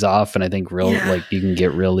ripped these off, and I think like you can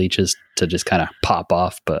get real leeches to just kind of pop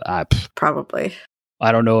off. But probably.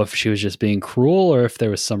 I don't know if she was just being cruel or if there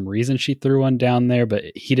was some reason she threw one down there, but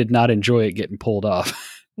he did not enjoy it getting pulled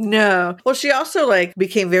off. No. Well, she also like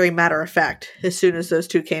became very matter of fact as soon as those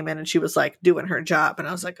two came in, and she was like doing her job. And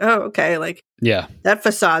I was like, oh, okay. Like, yeah, that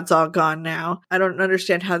facade's all gone now. I don't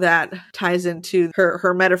understand how that ties into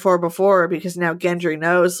her metaphor before, because now Gendry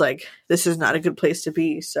knows like this is not a good place to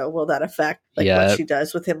be. So will that affect like what she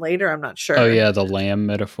does with him later? I'm not sure. Oh yeah, the lamb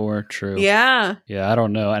metaphor. True. Yeah. Yeah, I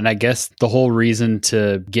don't know. And I guess the whole reason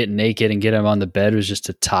to get naked and get him on the bed was just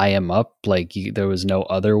to tie him up. Like, there was no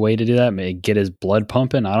other way to do that. Maybe get his blood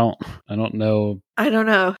pumping. I don't know. I don't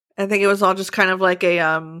know. I think it was all just kind of like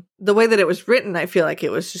a the way that it was written, I feel like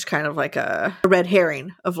it was just kind of like a red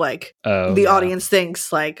herring of like the audience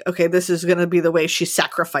thinks like, okay, this is going to be the way she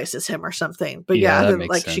sacrifices him or something. But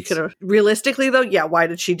like sense. She could have realistically though, why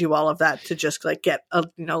did she do all of that to just like get a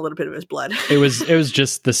little bit of his blood? It was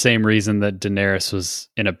just the same reason that Daenerys was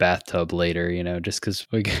in a bathtub later, just because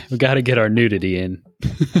we got to get our nudity in.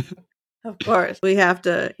 Of course, we have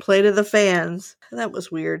to play to the fans. That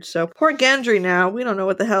was weird. So poor Gendry now, we don't know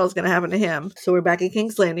what the hell is going to happen to him. So we're back at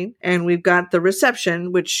King's Landing, and we've got the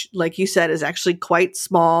reception, which, like you said, is actually quite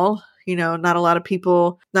small. Not a lot of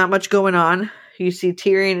people, not much going on. You see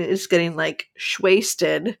Tyrion is getting like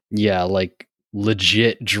wasted. Yeah, like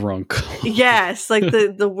legit drunk. Yes, like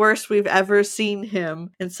the worst we've ever seen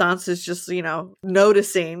him. And Sansa's just,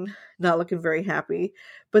 noticing, not looking very happy.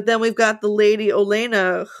 But then we've got the Lady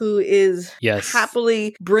Olenna, who is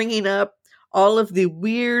happily bringing up all of the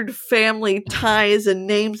weird family ties and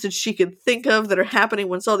names that she could think of that are happening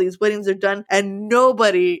once all these weddings are done. And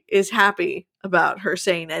nobody is happy about her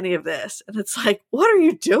saying any of this. And it's like, what are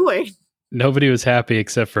you doing? Nobody was happy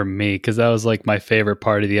except for me, because that was like my favorite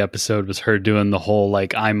part of the episode, was her doing the whole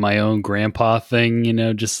like I'm my own grandpa thing,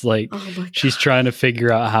 just like she's trying to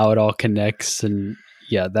figure out how it all connects. And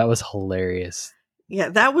yeah, that was hilarious. Yeah,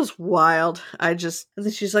 that was wild. And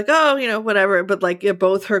then she's like, oh, whatever. But like, yeah,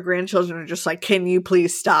 both her grandchildren are just like, can you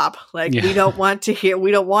please stop? Like, we don't want to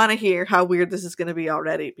hear how weird this is going to be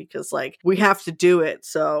already, because like, we have to do it.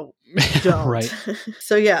 So don't. Right.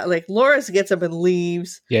 So yeah, like Loras gets up and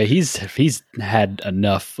leaves. Yeah, he's had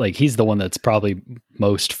enough. Like, he's the one that's probably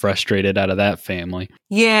most frustrated out of that family.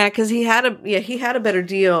 Yeah, because he had a better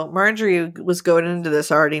deal. Marjorie was going into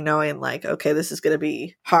this already knowing like, okay, this is going to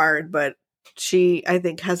be hard, but she, I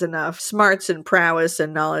think, has enough smarts and prowess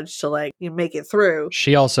and knowledge to like make it through.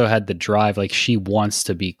 She also had the drive, like she wants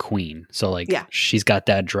to be queen. So like she's got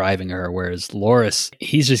that driving her. Whereas Loras,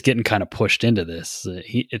 he's just getting kind of pushed into this.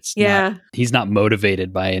 He's not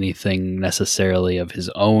motivated by anything necessarily of his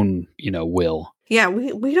own, will. Yeah,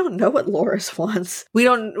 we don't know what Loras wants. We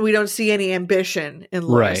don't see any ambition in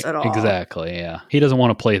Loras at all. Exactly, yeah. He doesn't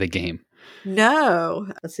want to play the game.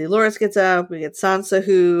 No. Let's see. Loras gets up. We get Sansa,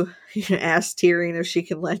 who asks Tyrion if she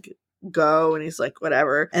can go, and he's like,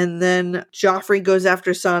 whatever. And then Joffrey goes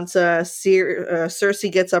after Sansa.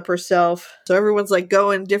 Cersei gets up herself. So everyone's like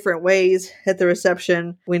going different ways at the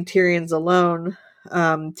reception. When Tyrion's alone,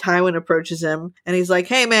 Tywin approaches him, and he's like,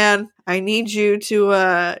 hey man, I need you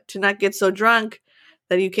to not get so drunk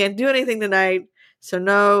that you can't do anything tonight. So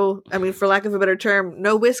no, I mean, for lack of a better term,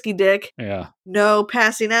 no whiskey dick. Yeah. No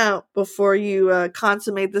passing out before you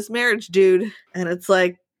consummate this marriage, dude. And it's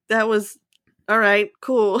like, that was all right,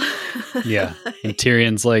 cool. Yeah. And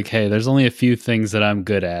Tyrion's like, hey, there's only a few things that I'm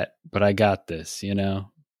good at, but I got this,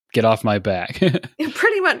 Get off my back.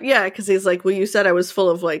 Pretty much, yeah, because he's like, well, you said I was full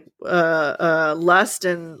of like lust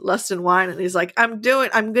and wine, and he's like, I'm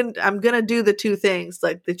gonna do the two things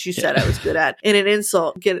like that you said I was good at. In an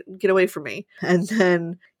insult, get away from me. And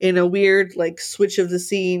then in a weird like switch of the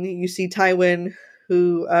scene, you see Tywin,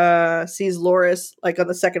 who sees Loras like on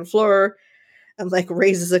the second floor, and like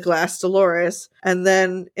raises a glass to Loras. And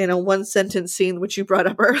then in a one sentence scene, which you brought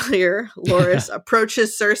up earlier, Loras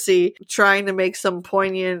approaches Cersei trying to make some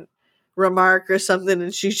poignant remark or something,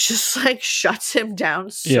 and she just like shuts him down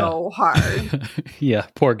so hard. Yeah,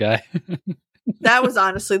 poor guy. That was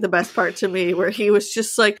honestly the best part to me, where he was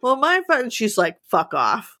just like, well, my fun. And she's like, fuck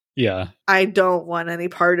off. Yeah. I don't want any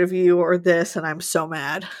part of you or this, and I'm so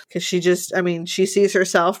mad. Because she sees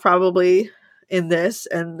herself probably in this,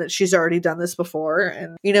 and that she's already done this before.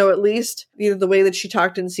 And, at least, the way that she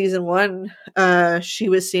talked in season 1, she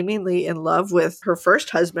was seemingly in love with her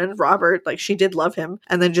first husband, Robert. Like, she did love him,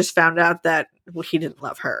 and then just found out that he didn't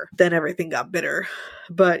love her. Then everything got bitter.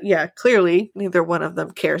 But yeah, clearly neither one of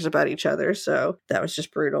them cares about each other. So that was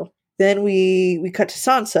just brutal. Then we cut to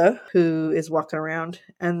Sansa, who is walking around,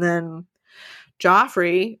 and then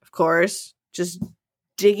Joffrey, of course, just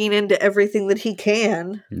digging into everything that he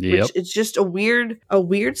can. Yep. Which it's just a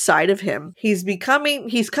weird side of him. He's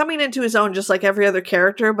coming into his own just like every other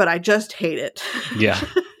character, but I just hate it. Yeah,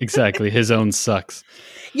 exactly. His own sucks.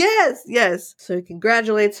 Yes. So he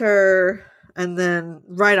congratulates her. And then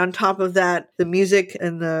right on top of that, the music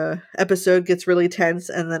in the episode gets really tense.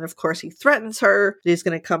 And then, of course, he threatens her. He's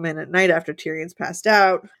going to come in at night after Tyrion's passed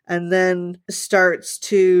out. And then starts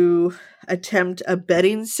to attempt a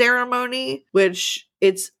bedding ceremony, which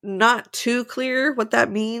it's not too clear what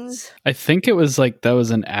that means. I think it was like that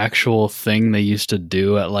was an actual thing they used to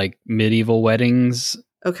do at like medieval weddings.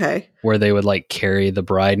 Okay. Where they would like carry the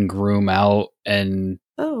bride and groom out and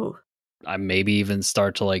maybe even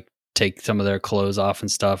start to like take some of their clothes off and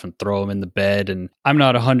stuff and throw them in the bed. And I'm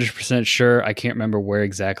not 100% sure. I can't remember where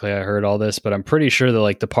exactly I heard all this, but I'm pretty sure that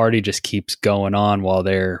like the party just keeps going on while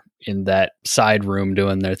they're in that side room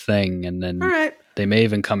doing their thing. And then they may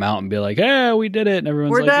even come out and be like, yeah, we did it. And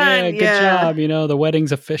everyone's We're like, done. Yeah, good job. The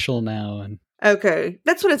wedding's official now. And okay.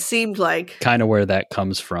 That's what it seemed like. Kind of where that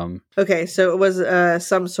comes from. Okay. So it was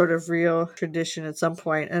some sort of real tradition at some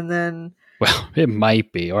point. And then... Well, it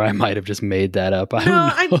might be, or I might have just made that up. I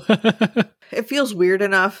don't know. It feels weird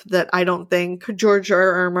enough that I don't think George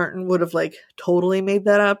R.R. Martin would have like totally made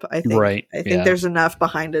that up. I think there's enough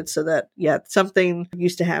behind it so that something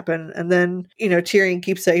used to happen. And then Tyrion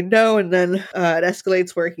keeps saying no, and then it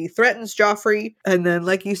escalates where he threatens Joffrey, and then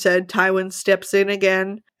like you said, Tywin steps in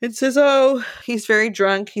again and says, "Oh, he's very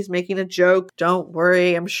drunk. He's making a joke. Don't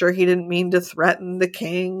worry. I'm sure he didn't mean to threaten the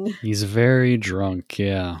king. He's very drunk."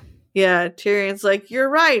 Yeah. Yeah, Tyrion's like, you're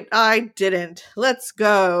right, I didn't. Let's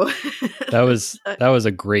go. That was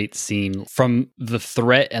a great scene. From the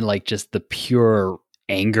threat and like just the pure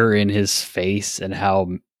anger in his face and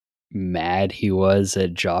how mad he was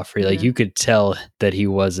at Joffrey. Like Yeah. you could tell that he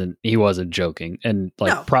wasn't joking. And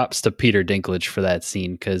like No. props to Peter Dinklage for that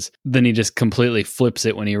scene, because then he just completely flips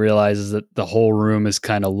it when he realizes that the whole room is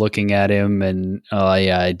kind of looking at him and, oh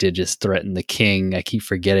yeah, I did just threaten the king. I keep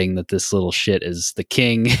forgetting that this little shit is the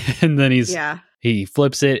king. And then he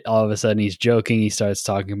flips it. All of a sudden he's joking. He starts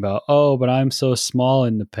talking about, oh, but I'm so small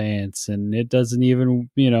in the pants and it doesn't even,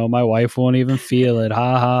 my wife won't even feel it.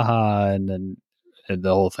 Ha ha ha. And then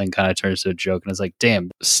the whole thing kind of turns to a joke, and it's like,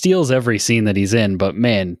 damn, steals every scene that he's in, but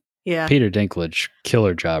man, Yeah. Peter Dinklage,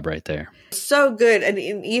 killer job right there. So good. And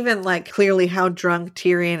even like clearly how drunk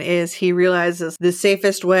Tyrion is, he realizes the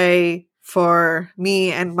safest way for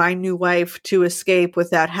me and my new wife to escape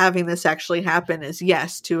without having this actually happen is,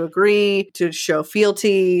 yes, to agree, to show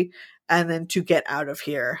fealty, and then to get out of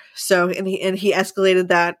here. So, and he escalated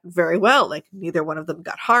that very well. Like neither one of them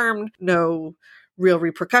got harmed, no real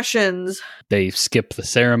repercussions. They skip the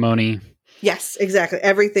ceremony. Yes, exactly.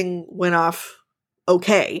 Everything went off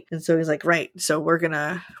okay. And so he's like, right, so we're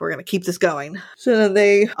gonna keep this going. So then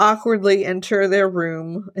they awkwardly enter their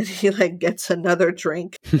room and he like gets another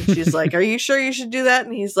drink. And she's like, are you sure you should do that?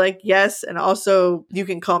 And he's like, yes. And also you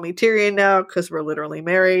can call me Tyrion now because we're literally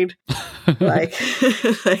married. like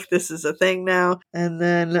this is a thing now. And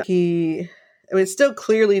then still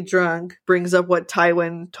clearly drunk, brings up what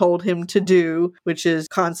Tywin told him to do, which is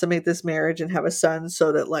consummate this marriage and have a son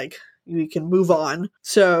so that like we can move on.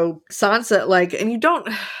 So Sansa, like, and you don't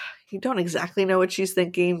exactly know what she's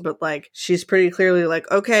thinking, but like she's pretty clearly like,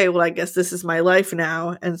 okay, well, I guess this is my life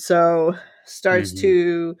now. And so starts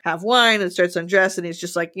to have wine and starts to undress, and he's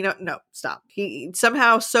just like, no, stop. He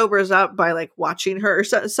somehow sobers up by like watching her or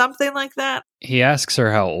something like that. He asks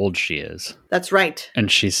her how old she is. That's right.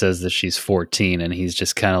 And she says that she's 14, and he's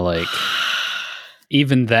just kind of like,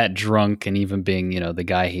 even that drunk and even being, the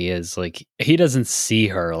guy he is, like, he doesn't see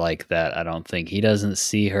her like that, I don't think. He doesn't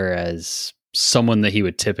see her as someone that he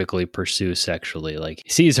would typically pursue sexually. Like, he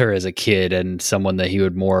sees her as a kid and someone that he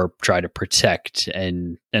would more try to protect.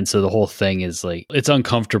 And so the whole thing is like, it's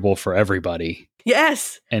uncomfortable for everybody.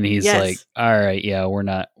 Yes. And he's like, all right, yeah, we're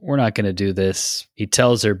not going to do this. He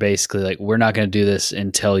tells her basically like, we're not going to do this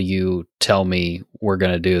until you tell me we're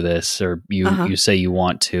going to do this, or you say you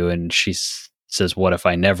want to. And she says, what if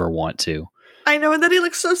I never want to? I know. And then he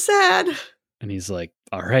looks so sad. And he's like,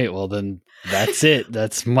 all right, well then that's it.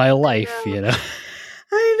 That's my life, I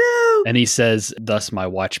know. And he says, thus my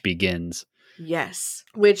watch begins. Yes.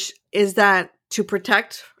 Which is that to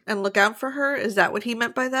protect and look out for her? Is that what he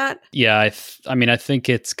meant by that? Yeah, I think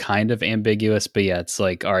it's kind of ambiguous, but yeah, it's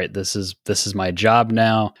like, all right, this is my job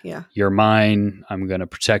now. Yeah. You're mine. I'm going to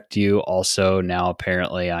protect you. Also, now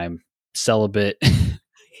apparently I'm celibate.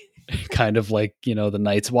 Kind of like, the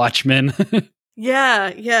Night's Watchman.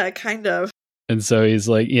 Yeah, kind of. And so he's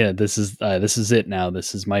like, yeah, this is it now.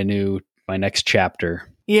 This is my next chapter.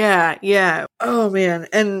 Yeah. Oh man.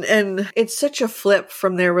 And it's such a flip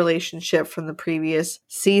from their relationship from the previous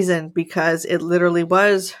season, because it literally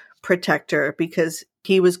was protector, because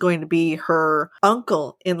he was going to be her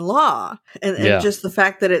uncle-in-law. And just the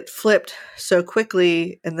fact that it flipped so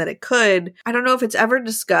quickly and that it could, I don't know if it's ever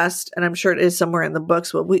discussed, and I'm sure it is somewhere in the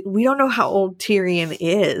books, but we don't know how old Tyrion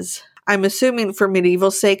is. I'm assuming for medieval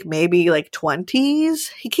sake, maybe like 20s.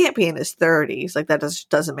 He can't be in his 30s. Like that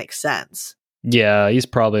doesn't make sense. Yeah, he's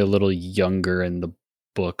probably a little younger in the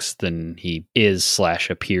books than he is /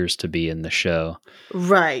 appears to be in the show.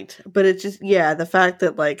 Right. But it's just, the fact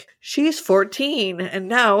that like she's 14 and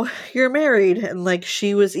now you're married, and like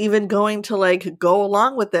she was even going to like go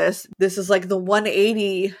along with this. This is like the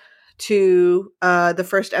 180 to the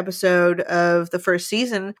first episode of the first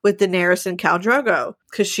season with Daenerys and Khal Drogo,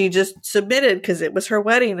 because she just submitted because it was her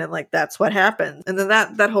wedding, and like that's what happened. And then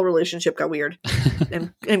that whole relationship got weird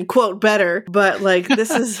and quote better, but like this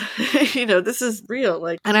is this is real,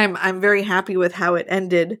 like, and I'm very happy with how it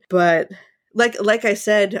ended. But like I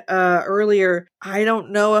said earlier, I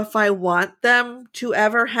don't know if I want them to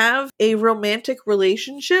ever have a romantic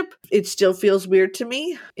relationship. It still feels weird to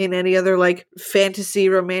me. In any other like fantasy,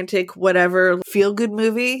 romantic, whatever feel-good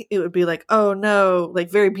movie, it would be like, oh no,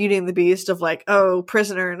 like very Beauty and the Beast of like, oh,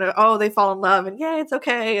 prisoner, and oh, they fall in love and yeah, it's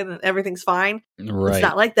okay and everything's fine. Right. It's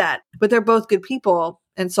not like that. But they're both good people.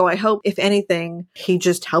 And so I hope, if anything, he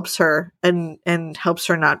just helps her and helps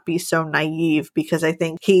her not be so naive, because I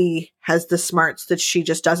think he has the smarts that she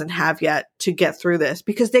just doesn't have yet to get through this,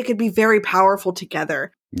 because they could be very powerful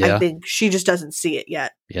together. Yeah. I think she just doesn't see it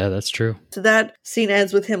yet. Yeah, that's true. So that scene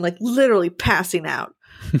ends with him like literally passing out.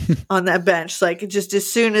 on that bench. Like, just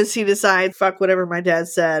as soon as he decides, fuck whatever my dad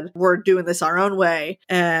said, we're doing this our own way,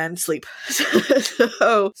 and sleep.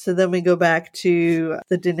 So then we go back to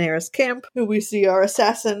the Daenerys camp, and we see our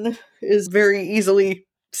assassin is very easily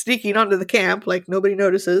sneaking onto the camp, like nobody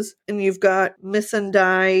notices. And you've got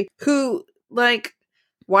Missandei, who, like,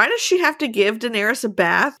 why does she have to give Daenerys a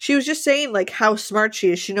bath? She was just saying, like, how smart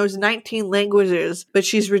she is. She knows 19 languages, but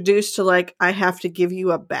she's reduced to, like, I have to give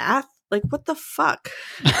you a bath? Like, what the fuck?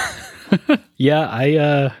 Yeah,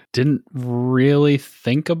 I didn't really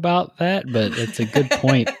think about that, but it's a good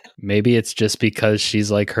point. Maybe it's just because she's,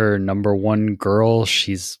 like, her number one girl.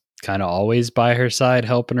 She's kind of always by her side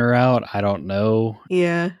helping her out. I don't know.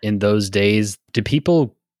 Yeah. In those days, do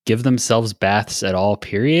people give themselves baths at all,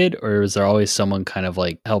 period? Or is there always someone kind of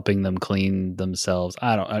like helping them clean themselves?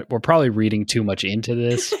 We're probably reading too much into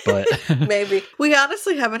this, but maybe. We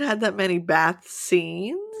honestly haven't had that many bath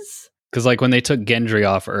scenes. Because like when they took Gendry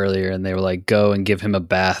off earlier and they were like, go and give him a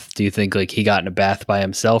bath, do you think like he got in a bath by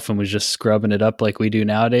himself and was just scrubbing it up like we do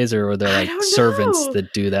nowadays? Or were there like servants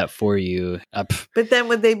that do that for you? But then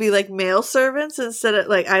would they be like male servants instead of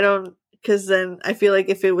like, because then I feel like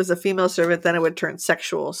if it was a female servant, then it would turn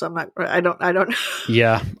sexual. So I don't know.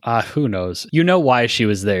 Yeah. Who knows? You know why she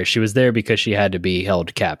was there. She was there because she had to be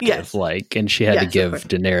held captive. Yes. And she had to give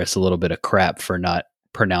Daenerys a little bit of crap for not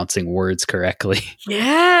pronouncing words correctly.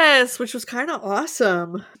 Yes, which was kind of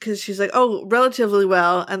awesome because she's like, oh, relatively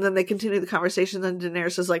well, and then they continue the conversation. Then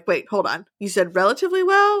Daenerys is like, wait, hold on, you said relatively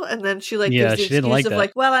well, and then she like gives the excuse of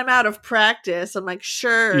like, well, I'm out of practice. I'm like,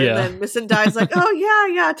 sure. And then Missandei's like, oh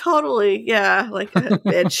yeah, totally, yeah, like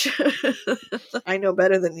bitch, I know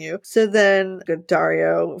better than you. So then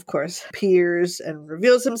Dario, of course, appears and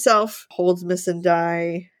reveals himself, holds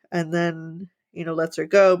Missandei, and then lets her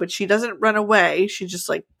go, but she doesn't run away. She just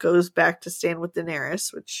like goes back to stand with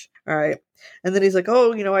Daenerys, which, all right. And then he's like,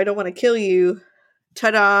 oh, I don't want to kill you.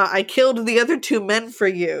 Ta-da, I killed the other two men for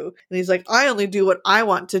you. And he's like, I only do what I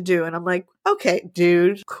want to do. And I'm like, okay,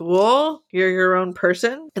 dude, cool. You're your own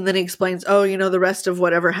person. And then he explains, oh, the rest of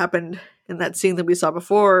whatever happened in that scene that we saw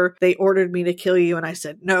before, they ordered me to kill you. And I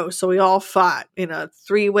said, no. So we all fought in a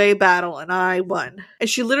 3-way battle and I won. And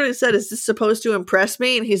she literally said, is this supposed to impress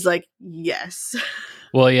me? And he's like, yes.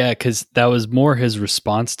 Well, yeah, because that was more his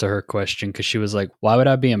response to her question, because she was like, why would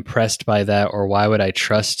I be impressed by that? Or why would I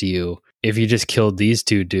trust you if you just killed these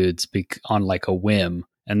two dudes on like a whim?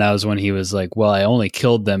 And that was when he was like, well, I only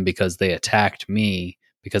killed them because they attacked me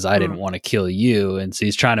because I didn't want to kill you. And so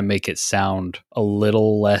he's trying to make it sound a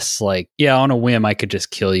little less like, yeah, on a whim, I could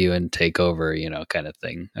just kill you and take over, kind of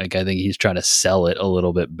thing. Like, I think he's trying to sell it a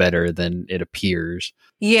little bit better than it appears.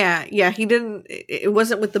 Yeah, it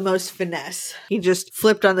wasn't with the most finesse. He just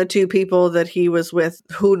flipped on the two people that he was with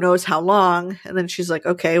who knows how long. And then she's like,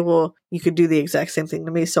 okay, well, you could do the exact same thing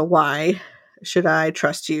to me. So why should I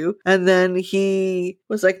trust you? And then he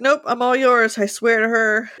was like, nope, I'm all yours. I swear to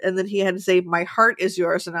her. And then he had to say, my heart is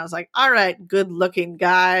yours. And I was like, all right, good looking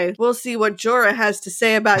guy. We'll see what Jorah has to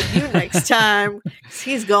say about you next time. 'Cause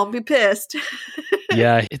he's gonna be pissed.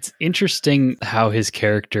 Yeah, it's interesting how his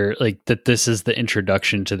character, like that this is the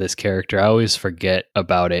introduction to this character. I always forget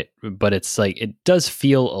about it, but it's like, it does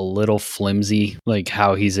feel a little flimsy, like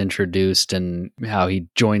how he's introduced and how he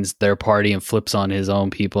joins their party and flips on his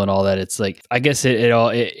own people and all that. It's like, I guess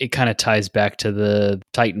it kind of ties back to the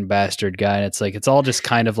Titan bastard guy. And it's like, it's all just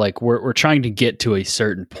kind of like, we're trying to get to a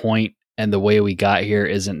certain point. And the way we got here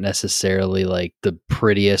isn't necessarily like the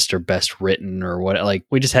prettiest or best written or what. Like,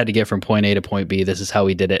 we just had to get from point A to point B. This is how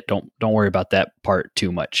we did it. Don't worry about that part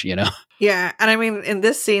too much, Yeah, and I mean, in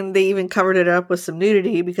this scene, they even covered it up with some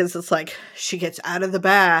nudity because it's like she gets out of the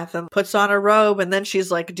bath and puts on a robe, and then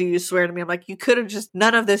she's like, do you swear to me? I'm like, you could have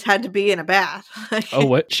none of this had to be in a bath. Oh,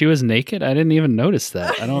 what? She was naked? I didn't even notice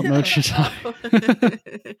that. I don't know what you're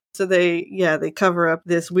talking. So they cover up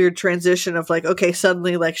this weird transition of like, okay,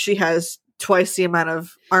 suddenly like she has twice the amount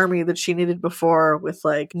of army that she needed before with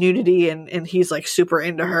like nudity and he's like super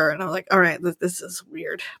into her, and I'm like, all right, this is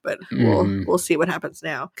weird, but we'll see what happens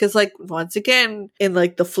now, because like once again in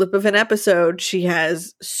like the flip of an episode she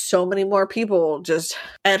has so many more people just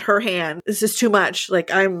at her hand. This is too much. Like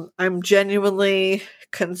I'm genuinely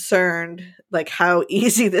concerned like how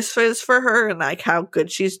easy this is for her and like how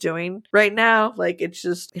good she's doing right now. Like it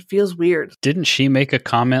feels weird. Didn't she make a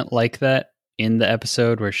comment like that in the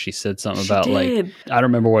episode where she said something about like, I don't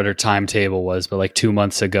remember what her timetable was, but like 2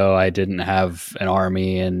 months ago I didn't have an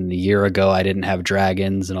army and a year ago I didn't have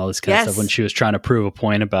dragons and all this kind of stuff, when she was trying to prove a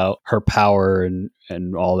point about her power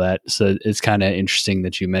and all that. So it's kind of interesting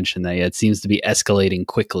that you mentioned that. Yeah, it seems to be escalating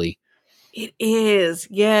quickly. It is,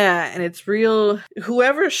 yeah, and it's real.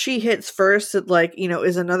 Whoever she hits first, that like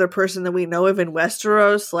is another person that we know of in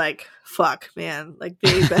Westeros. Like, fuck, man, like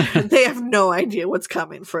they have no idea what's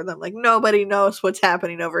coming for them. Like nobody knows what's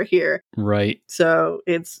happening over here. Right. So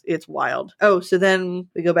it's wild. Oh, so then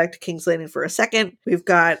we go back to King's Landing for a second. We've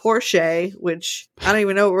got Portia, which I don't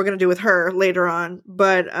even know what we're gonna do with her later on,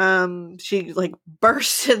 but she like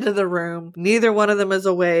bursts into the room. Neither one of them is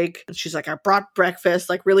awake. And she's like, I brought breakfast,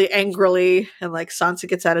 like really angrily. And like Sansa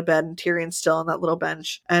gets out of bed and Tyrion's still on that little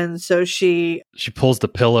bench. And so she pulls the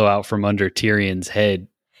pillow out from under Tyrion's head.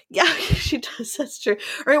 Yeah, she does. That's true.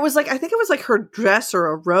 Or it was like, I think it was like her dress or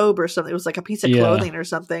a robe or something. It was like a piece of clothing or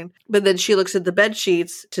something. But then she looks at the bed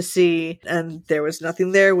sheets to see, and there was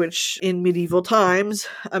nothing there, which in medieval times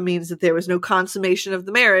means that there was no consummation of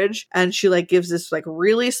the marriage. And she like gives this like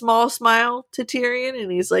really small smile to Tyrion,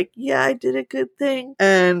 and he's like, yeah, I did a good thing.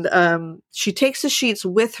 And she takes the sheets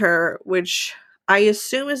with her, which I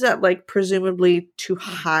assume is that like presumably to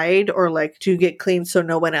hide or like to get clean so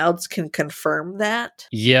no one else can confirm that.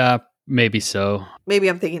 Yeah, maybe so. Maybe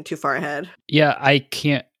I'm thinking too far ahead. Yeah, I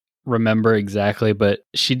can't remember exactly, but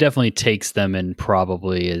she definitely takes them and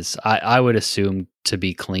probably is, I would assume, to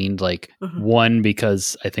be cleaned. Like, one,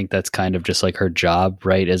 because I think that's kind of just like her job,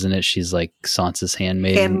 right? Isn't it? She's like Sansa's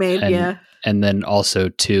handmaid. Yeah. And then also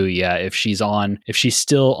two, yeah, if she's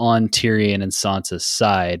still on Tyrion and Sansa's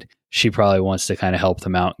side, she probably wants to kind of help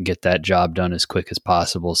them out and get that job done as quick as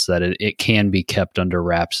possible so that it can be kept under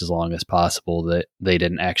wraps as long as possible that they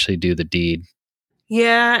didn't actually do the deed.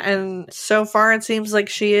 Yeah, and so far it seems like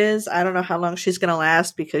she is. I don't know how long she's going to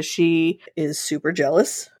last because she is super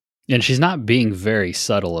jealous. And she's not being very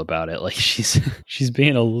subtle about it. Like she's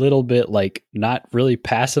being a little bit like not really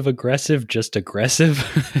passive aggressive, just aggressive.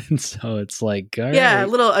 And so it's like, all yeah, right. A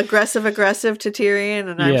little aggressive to Tyrion.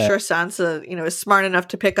 And I'm sure Sansa, is smart enough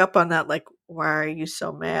to pick up on that. Like, why are you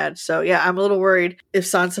so mad? So yeah, I'm a little worried if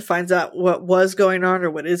Sansa finds out what was going on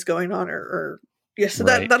or what is going on so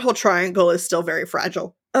right. that whole triangle is still very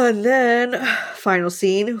fragile. And then, final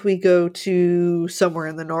scene, we go to somewhere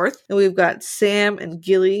in the north, and we've got Sam and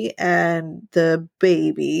Gilly and the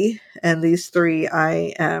baby, and these three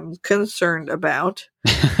I am concerned about.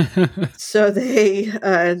 So they,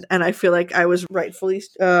 and I feel like I was rightfully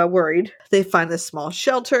worried. They find this small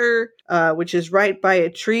shelter, which is right by a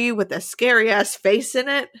tree with a scary-ass face in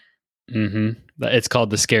it. Mm-hmm. It's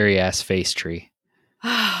called the scary-ass face tree.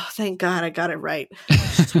 Oh, thank God I got it right.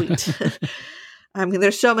 Sweet. I mean,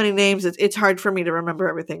 there's so many names. It's hard for me to remember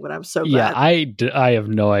everything, but I'm so glad. Yeah, I have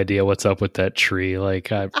no idea what's up with that tree.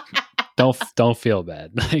 Like, I don't feel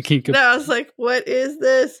bad. Like, no, I was like, what is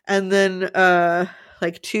this? And then,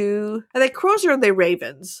 like are they crows or are they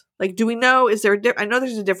ravens? Like, do we know? Is there? I know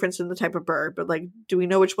there's a difference in the type of bird, but like, do we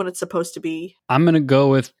know which one it's supposed to be? I'm gonna go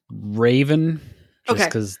with raven, just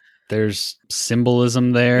because there's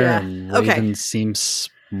symbolism there, and ravens seem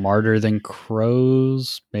smarter than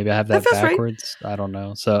crows. Maybe I have that backwards. Right. I don't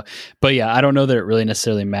know. So, but yeah, I don't know that it really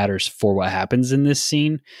necessarily matters for what happens in this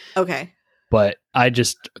scene. Okay. But I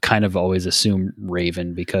just kind of always assume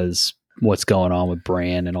raven because what's going on with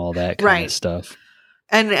Bran and all that kind of stuff.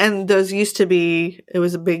 And those used to be, it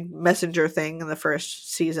was a big messenger thing in the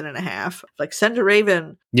first season and a half. Like, send a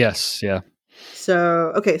raven. Yes, yeah.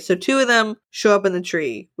 So, so two of them show up in the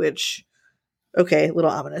tree, which, a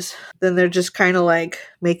little ominous. Then they're just kind of like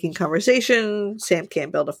making conversation. Sam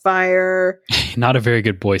can't build a fire. Not a very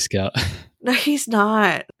good Boy Scout. No, he's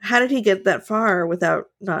not. How did he get that far without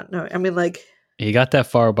not knowing? I mean, like... He got that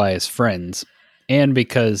far by his friends. And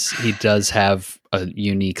because he does have a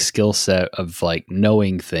unique skill set of like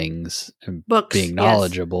knowing things and books, being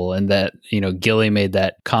knowledgeable. And that, Gilly made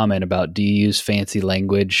that comment about, do you use fancy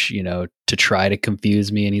language, to try to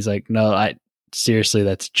confuse me? And he's like, no, seriously,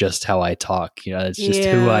 that's just how I talk. It's just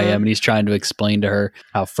who I am. And he's trying to explain to her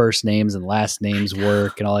how first names and last names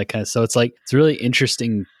work and all that kind of. So it's like, it's a really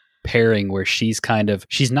interesting pairing where she's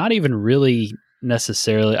not even really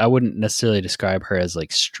necessarily, I wouldn't necessarily describe her as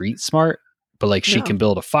like street smart, but like she can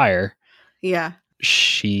build a fire. Yeah.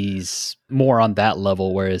 She's more on that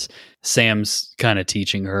level, whereas Sam's kind of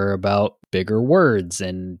teaching her about bigger words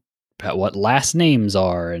and what last names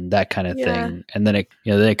are and that kind of thing. And then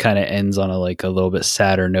it kind of ends on a little bit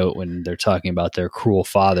sadder note when they're talking about their cruel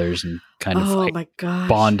fathers and kind of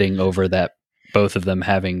bonding over that, both of them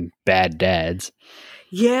having bad dads.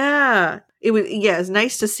 Yeah. It's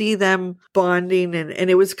nice to see them bonding, and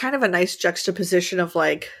it was kind of a nice juxtaposition of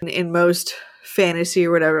like in most fantasy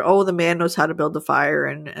or whatever, the man knows how to build the fire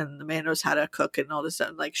and the man knows how to cook and all this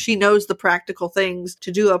stuff. Like, she knows the practical things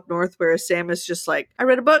to do up north, whereas Sam is just like, I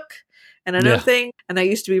read a book and another thing, and I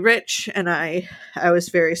used to be rich, and I was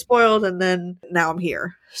very spoiled, and then now I'm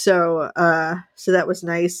here. So that was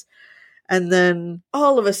nice. And then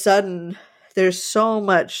all of a sudden, there's so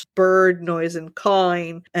much bird noise and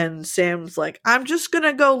calling, and Sam's like, I'm just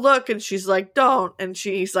gonna go look, and she's like, don't, and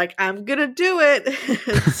she's like, I'm gonna do it.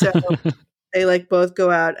 So they like both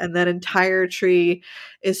go out, and that entire tree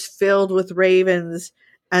is filled with ravens,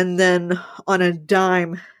 and then on a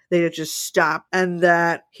dime they just stop, and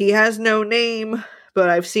that he has no name, but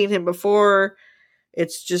I've seen him before.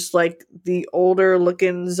 It's just like the older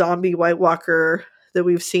looking zombie White Walker that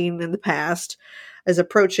we've seen in the past is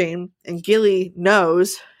approaching, and Gilly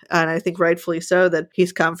knows, and I think rightfully so, that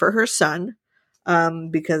he's come for her son,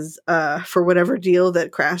 because for whatever deal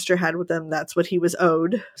that Craster had with them, that's what he was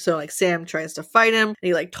owed. So like Sam tries to fight him, and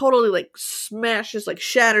he like totally like smashes, like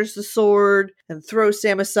shatters the sword and throws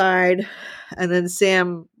Sam aside, and then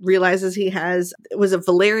Sam realizes he has, was it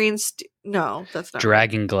Valerian no, that's not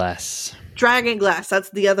Dragon Glass. Dragon Glass,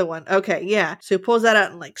 that's the other one. Okay, yeah. So he pulls that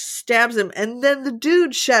out and like stabs him, and then the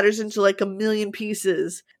dude shatters into like a million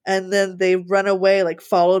pieces, and then they run away, like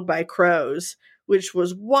followed by crows, which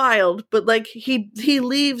was wild. But like he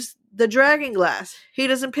leaves the Dragon Glass. He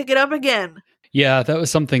doesn't pick it up again. Yeah, that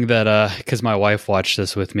was something that because my wife watched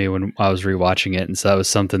this with me when I was rewatching it, and so that was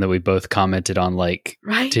something that we both commented on. Like,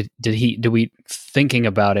 right? Did we thinking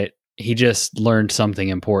about it? He just learned something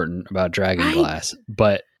important about Dragon Glass,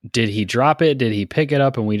 but did he drop it? Did he pick it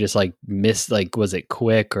up and we just like missed? Like, was it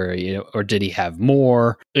quick, or or did he have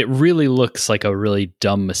more? It really looks like a really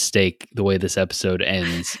dumb mistake the way this episode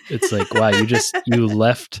ends. It's like, wow, you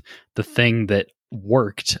left the thing that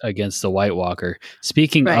worked against the White Walker.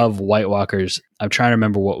 Speaking of White Walkers, I'm trying to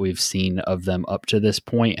remember what we've seen of them up to this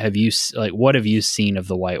point. What have you seen of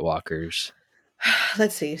the White Walkers?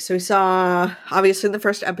 Let's see. So we saw, obviously in the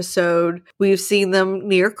first episode, we've seen them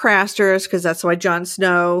near Craster's, because that's why Jon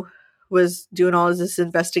Snow was doing all of this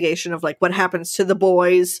investigation of like what happens to the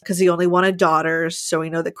boys, because he only wanted daughters. So we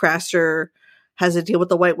know that Craster has a deal with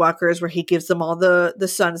the White Walkers where he gives them all the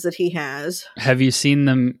sons that he has. Have you seen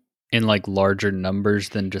them in like larger numbers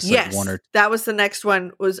than just like one or two? That was the next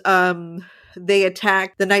one, was they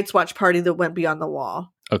attacked the Night's Watch party that went beyond the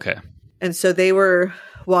wall. Okay. And so they were,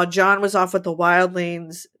 while Jon was off with the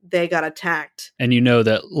wildlings, they got attacked. And you know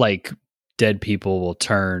that like dead people will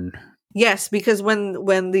turn. Yes, because when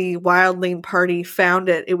the wildling party found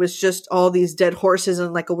it, it was just all these dead horses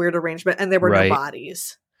in like a weird arrangement, and there were no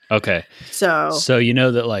bodies. Okay. So you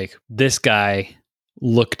know that like this guy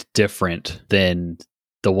looked different than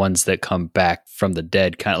the ones that come back from the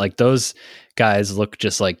dead. Kind of like those guys look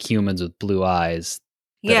just like humans with blue eyes.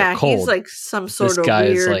 Yeah, he's like some sort of weird. This guy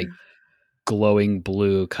is like glowing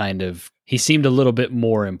blue, kind of. He seemed a little bit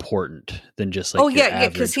more important than just like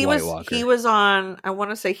because he was on, I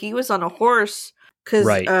want to say he was on a horse, because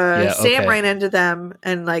Sam ran into them,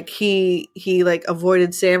 and like he like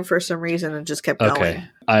avoided Sam for some reason and just kept going.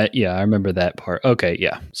 I remember that part. Okay,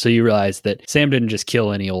 yeah. So you realize that Sam didn't just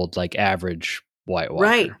kill any old like average White Walker.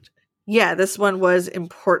 Right. Yeah, this one was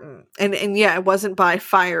important. And yeah, it wasn't by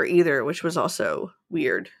fire either, which was also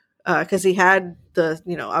weird. Because he had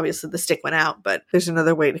obviously the stick went out, but there's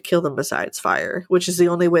another way to kill them besides fire, which is the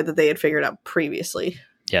only way that they had figured out previously.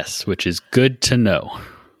 Yes, which is good to know.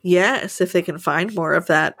 Yes, if they can find more of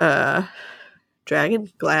that dragon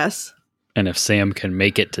glass. And if Sam can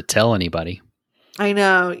make it to tell anybody. I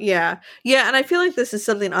know, yeah. Yeah, and I feel like this is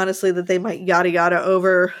something, honestly, that they might yada yada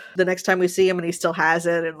over the next time we see him and he still has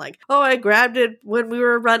it, and like, oh, I grabbed it when we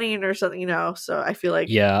were running or something, so I feel like...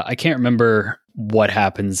 Yeah, I can't remember what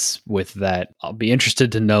happens with that. I'll be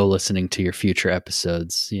interested to know listening to your future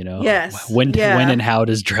episodes, Yes. When and how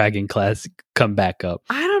does Dragon Glass come back up?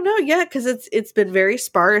 I don't know yet, because it's been very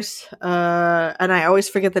sparse, and I always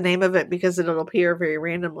forget the name of it because it'll appear very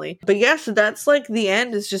randomly. But yes, that's like the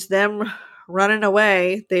end, is just them running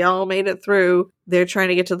away. They all made it through. They're trying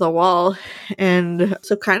to get to the wall, and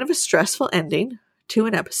so kind of a stressful ending to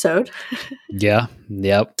an episode. Yeah.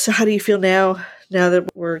 Yep. So how do you feel now that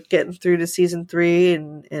we're getting through to season 3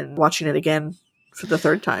 and watching it again for the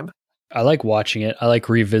third time? I like watching it. I like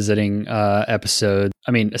revisiting episodes.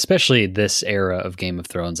 I mean, especially this era of Game of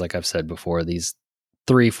Thrones, like I've said before, these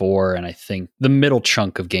 3, 4, and I think the middle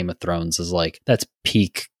chunk of Game of Thrones is like, that's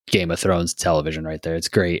peak Game of Thrones television right there. It's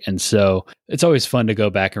great. And so it's always fun to go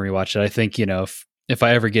back and rewatch it. I think, if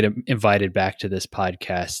I ever get invited back to this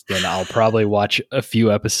podcast, then I'll probably watch a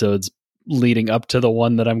few episodes leading up to the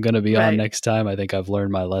one that I'm going to be on next time. I think I've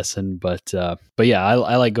learned my lesson, but yeah,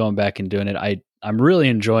 I like going back and doing it. I'm really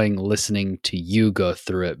enjoying listening to you go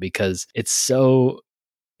through it, because it's so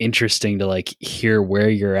interesting to like hear where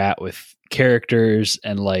you're at with characters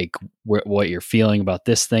and like what you're feeling about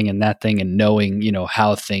this thing and that thing, and knowing, you know,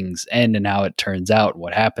 how things end and how it turns out,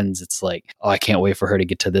 what happens. It's like, oh, I can't wait for her to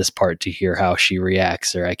get to this part to hear how she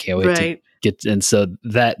reacts, or I can't wait to get. And so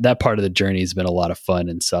that part of the journey has been a lot of fun.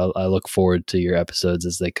 And so I look forward to your episodes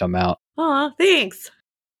as they come out. Aw, thanks.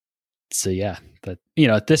 So yeah, but you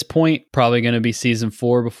know, at this point, probably going to be season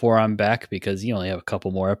 4 before I'm back, because you only have a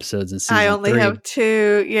couple more episodes in season 3. I only have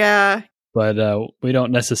 2. Yeah. But we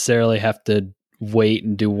don't necessarily have to wait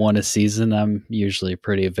and do one a season. I'm usually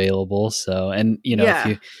pretty available. So, and you know,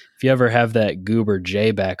 if you ever have that goober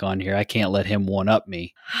Jay back on here, I can't let him one up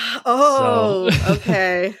me. Oh, so.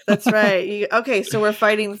 Okay. That's right. Okay. So we're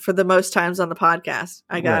fighting for the most times on the podcast.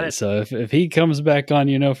 I got it. So if he comes back on,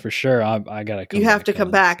 you know, for sure, I got to come You have to come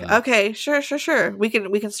back. So. Okay. Sure. We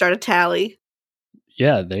can start a tally.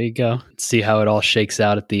 Yeah, there you go. See how it all shakes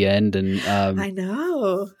out at the end. And I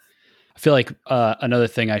know. I feel like another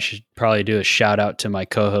thing I should probably do is shout out to my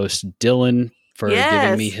co-host Dylan for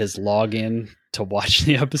giving me his login to watch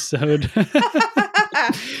the episode.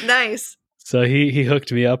 Nice. So he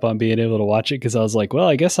hooked me up on being able to watch it, because I was like, well,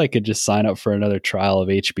 I guess I could just sign up for another trial of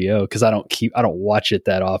HBO, because I don't watch it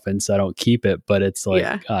that often, so I don't keep it. But it's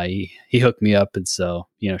like he hooked me up, and so,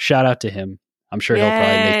 you know, shout out to him. I'm sure he'll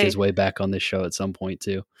probably make his way back on this show at some point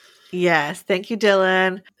too. Yes. Thank you,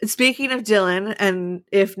 Dylan. Speaking of Dylan, and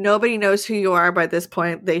if nobody knows who you are by this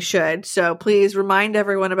point, they should. So please remind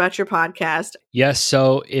everyone about your podcast. Yes.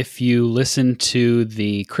 So if you listen to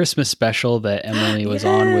the Christmas special that Emily was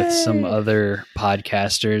on with some other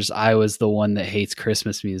podcasters, I was the one that hates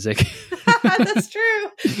Christmas music. That's true.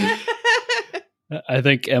 I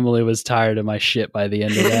think Emily was tired of my shit by the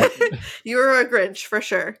end of that. You were a Grinch for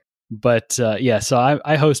sure. But so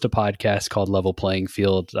I host a podcast called Level Playing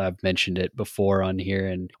Field. I've mentioned it before on here,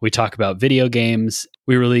 and we talk about video games.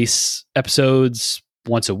 We release episodes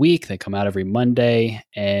once a week. They come out every Monday,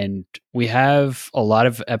 and we have a lot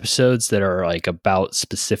of episodes that are like about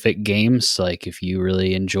specific games. Like if you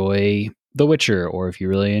really enjoy The Witcher, or if you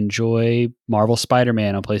really enjoy Marvel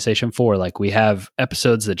Spider-Man on PlayStation 4, like we have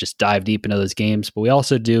episodes that just dive deep into those games, but we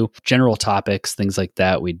also do general topics, things like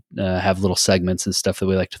that. We have little segments and stuff that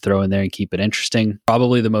we like to throw in there and keep it interesting.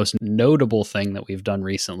 Probably the most notable thing that we've done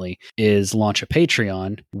recently is launch a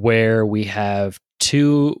Patreon, where we have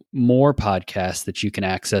 2 more podcasts that you can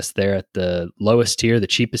access there at the lowest tier, the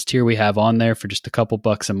cheapest tier we have on there. For just a couple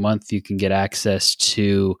bucks a month, you can get access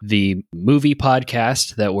to the movie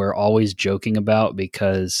podcast that we're always joking about,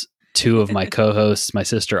 because 2 of my co-hosts, my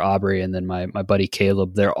sister Aubrey and then my buddy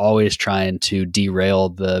Caleb, they're always trying to derail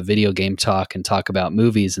the video game talk and talk about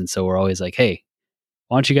movies. And so we're always like, hey,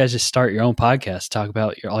 why don't you guys just start your own podcast, talk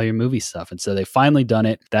about all your movie stuff? And so they finally done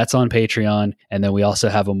it. That's on Patreon. And then we also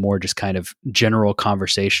have a more just kind of general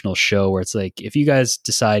conversational show where it's like, if you guys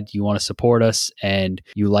decide you want to support us and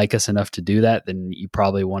you like us enough to do that, then you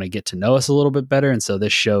probably want to get to know us a little bit better. And so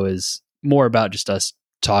this show is more about just us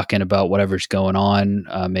talking about whatever's going on,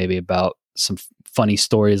 maybe about some funny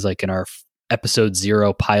stories. Like in our episode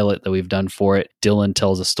 0 pilot that we've done for it, Dylan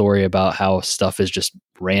tells a story about how stuff is just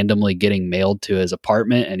randomly getting mailed to his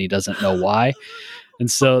apartment and he doesn't know why.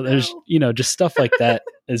 And so there's, you know, just stuff like that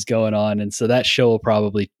is going on. And so that show will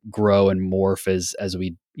probably grow and morph as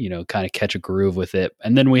we, you know, kind of catch a groove with it.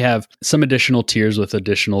 And then we have some additional tiers with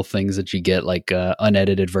additional things that you get, like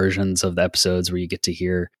unedited versions of the episodes where you get to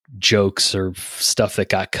hear jokes or stuff that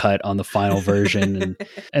got cut on the final version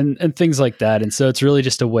and things like that. And so it's really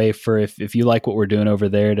just a way for, if you like what we're doing over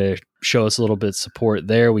there, to show us a little bit of support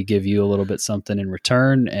there. We give you a little bit something in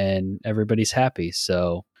return and everybody's happy.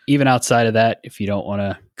 So even outside of that, if you don't want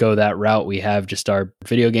to go that route, we have just our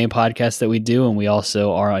video game podcast that we do. And we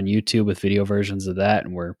also are on YouTube with video versions of that.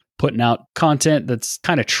 And we're putting out content that's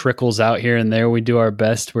kind of trickles out here and there. We do our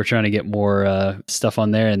best. We're trying to get more stuff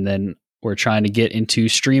on there. And then we're trying to get into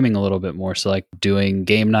streaming a little bit more. So like doing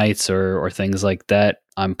game nights or things like that.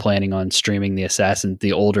 I'm planning on streaming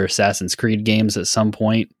the older Assassin's Creed games at some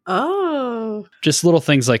point. Oh, just little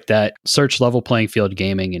things like that. Search Level Playing Field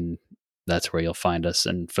Gaming and that's where you'll find us.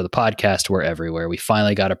 And for the podcast, we're everywhere. We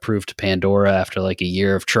finally got approved to Pandora after like a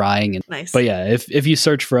year of trying. And, nice. But yeah, if you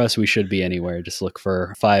search for us, we should be anywhere. Just look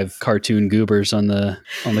for 5 cartoon goobers on the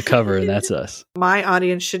cover, and that's us. My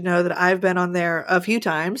audience should know that I've been on there a few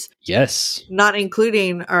times. Yes. Not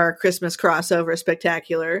including our Christmas crossover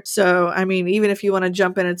spectacular. So, I mean, even if you want to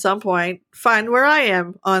jump in at some point, find where I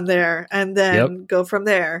am on there and then go from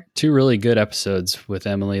there. 2 really good episodes with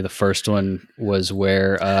Emily. The first one was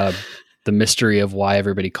where the mystery of why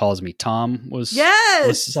everybody calls me Tom was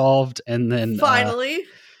solved. And then finally.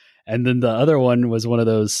 And then the other one was one of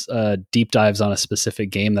those deep dives on a specific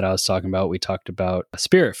game that I was talking about. We talked about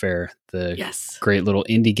Spiritfarer, the great little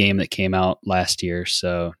indie game that came out last year.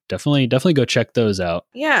 So definitely go check those out.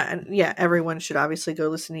 Yeah. And yeah, everyone should obviously go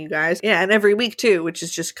listen to you guys. Yeah. And every week too, which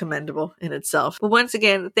is just commendable in itself. But once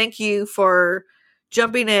again, thank you for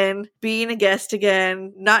jumping in, being a guest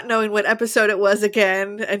again, not knowing what episode it was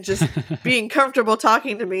again, and just being comfortable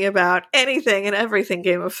talking to me about anything and everything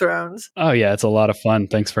Game of Thrones. Oh yeah, it's a lot of fun.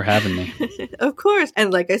 Thanks for having me. Of course.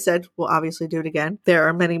 And like I said, we'll obviously do it again. There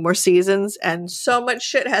are many more seasons and so much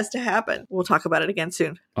shit has to happen. We'll talk about it again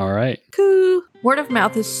soon. All right. Cool. Word of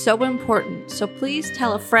mouth is so important, so please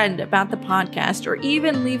tell a friend about the podcast or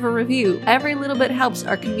even leave a review. Every little bit helps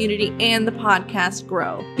our community and the podcast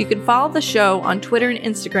grow. You can follow the show on Twitter and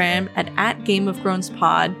Instagram at Game of Groans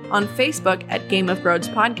Pod, on Facebook at Game of Groans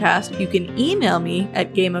Podcast. You can email me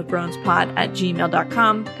at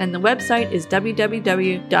gameofgroanspod@gmail.com, and the website is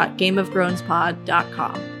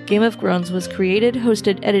www.gameofgroanspod.com. Game of Groans was created,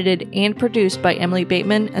 hosted, edited, and produced by Emily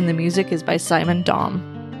Bateman, and the music is by Simon Daum.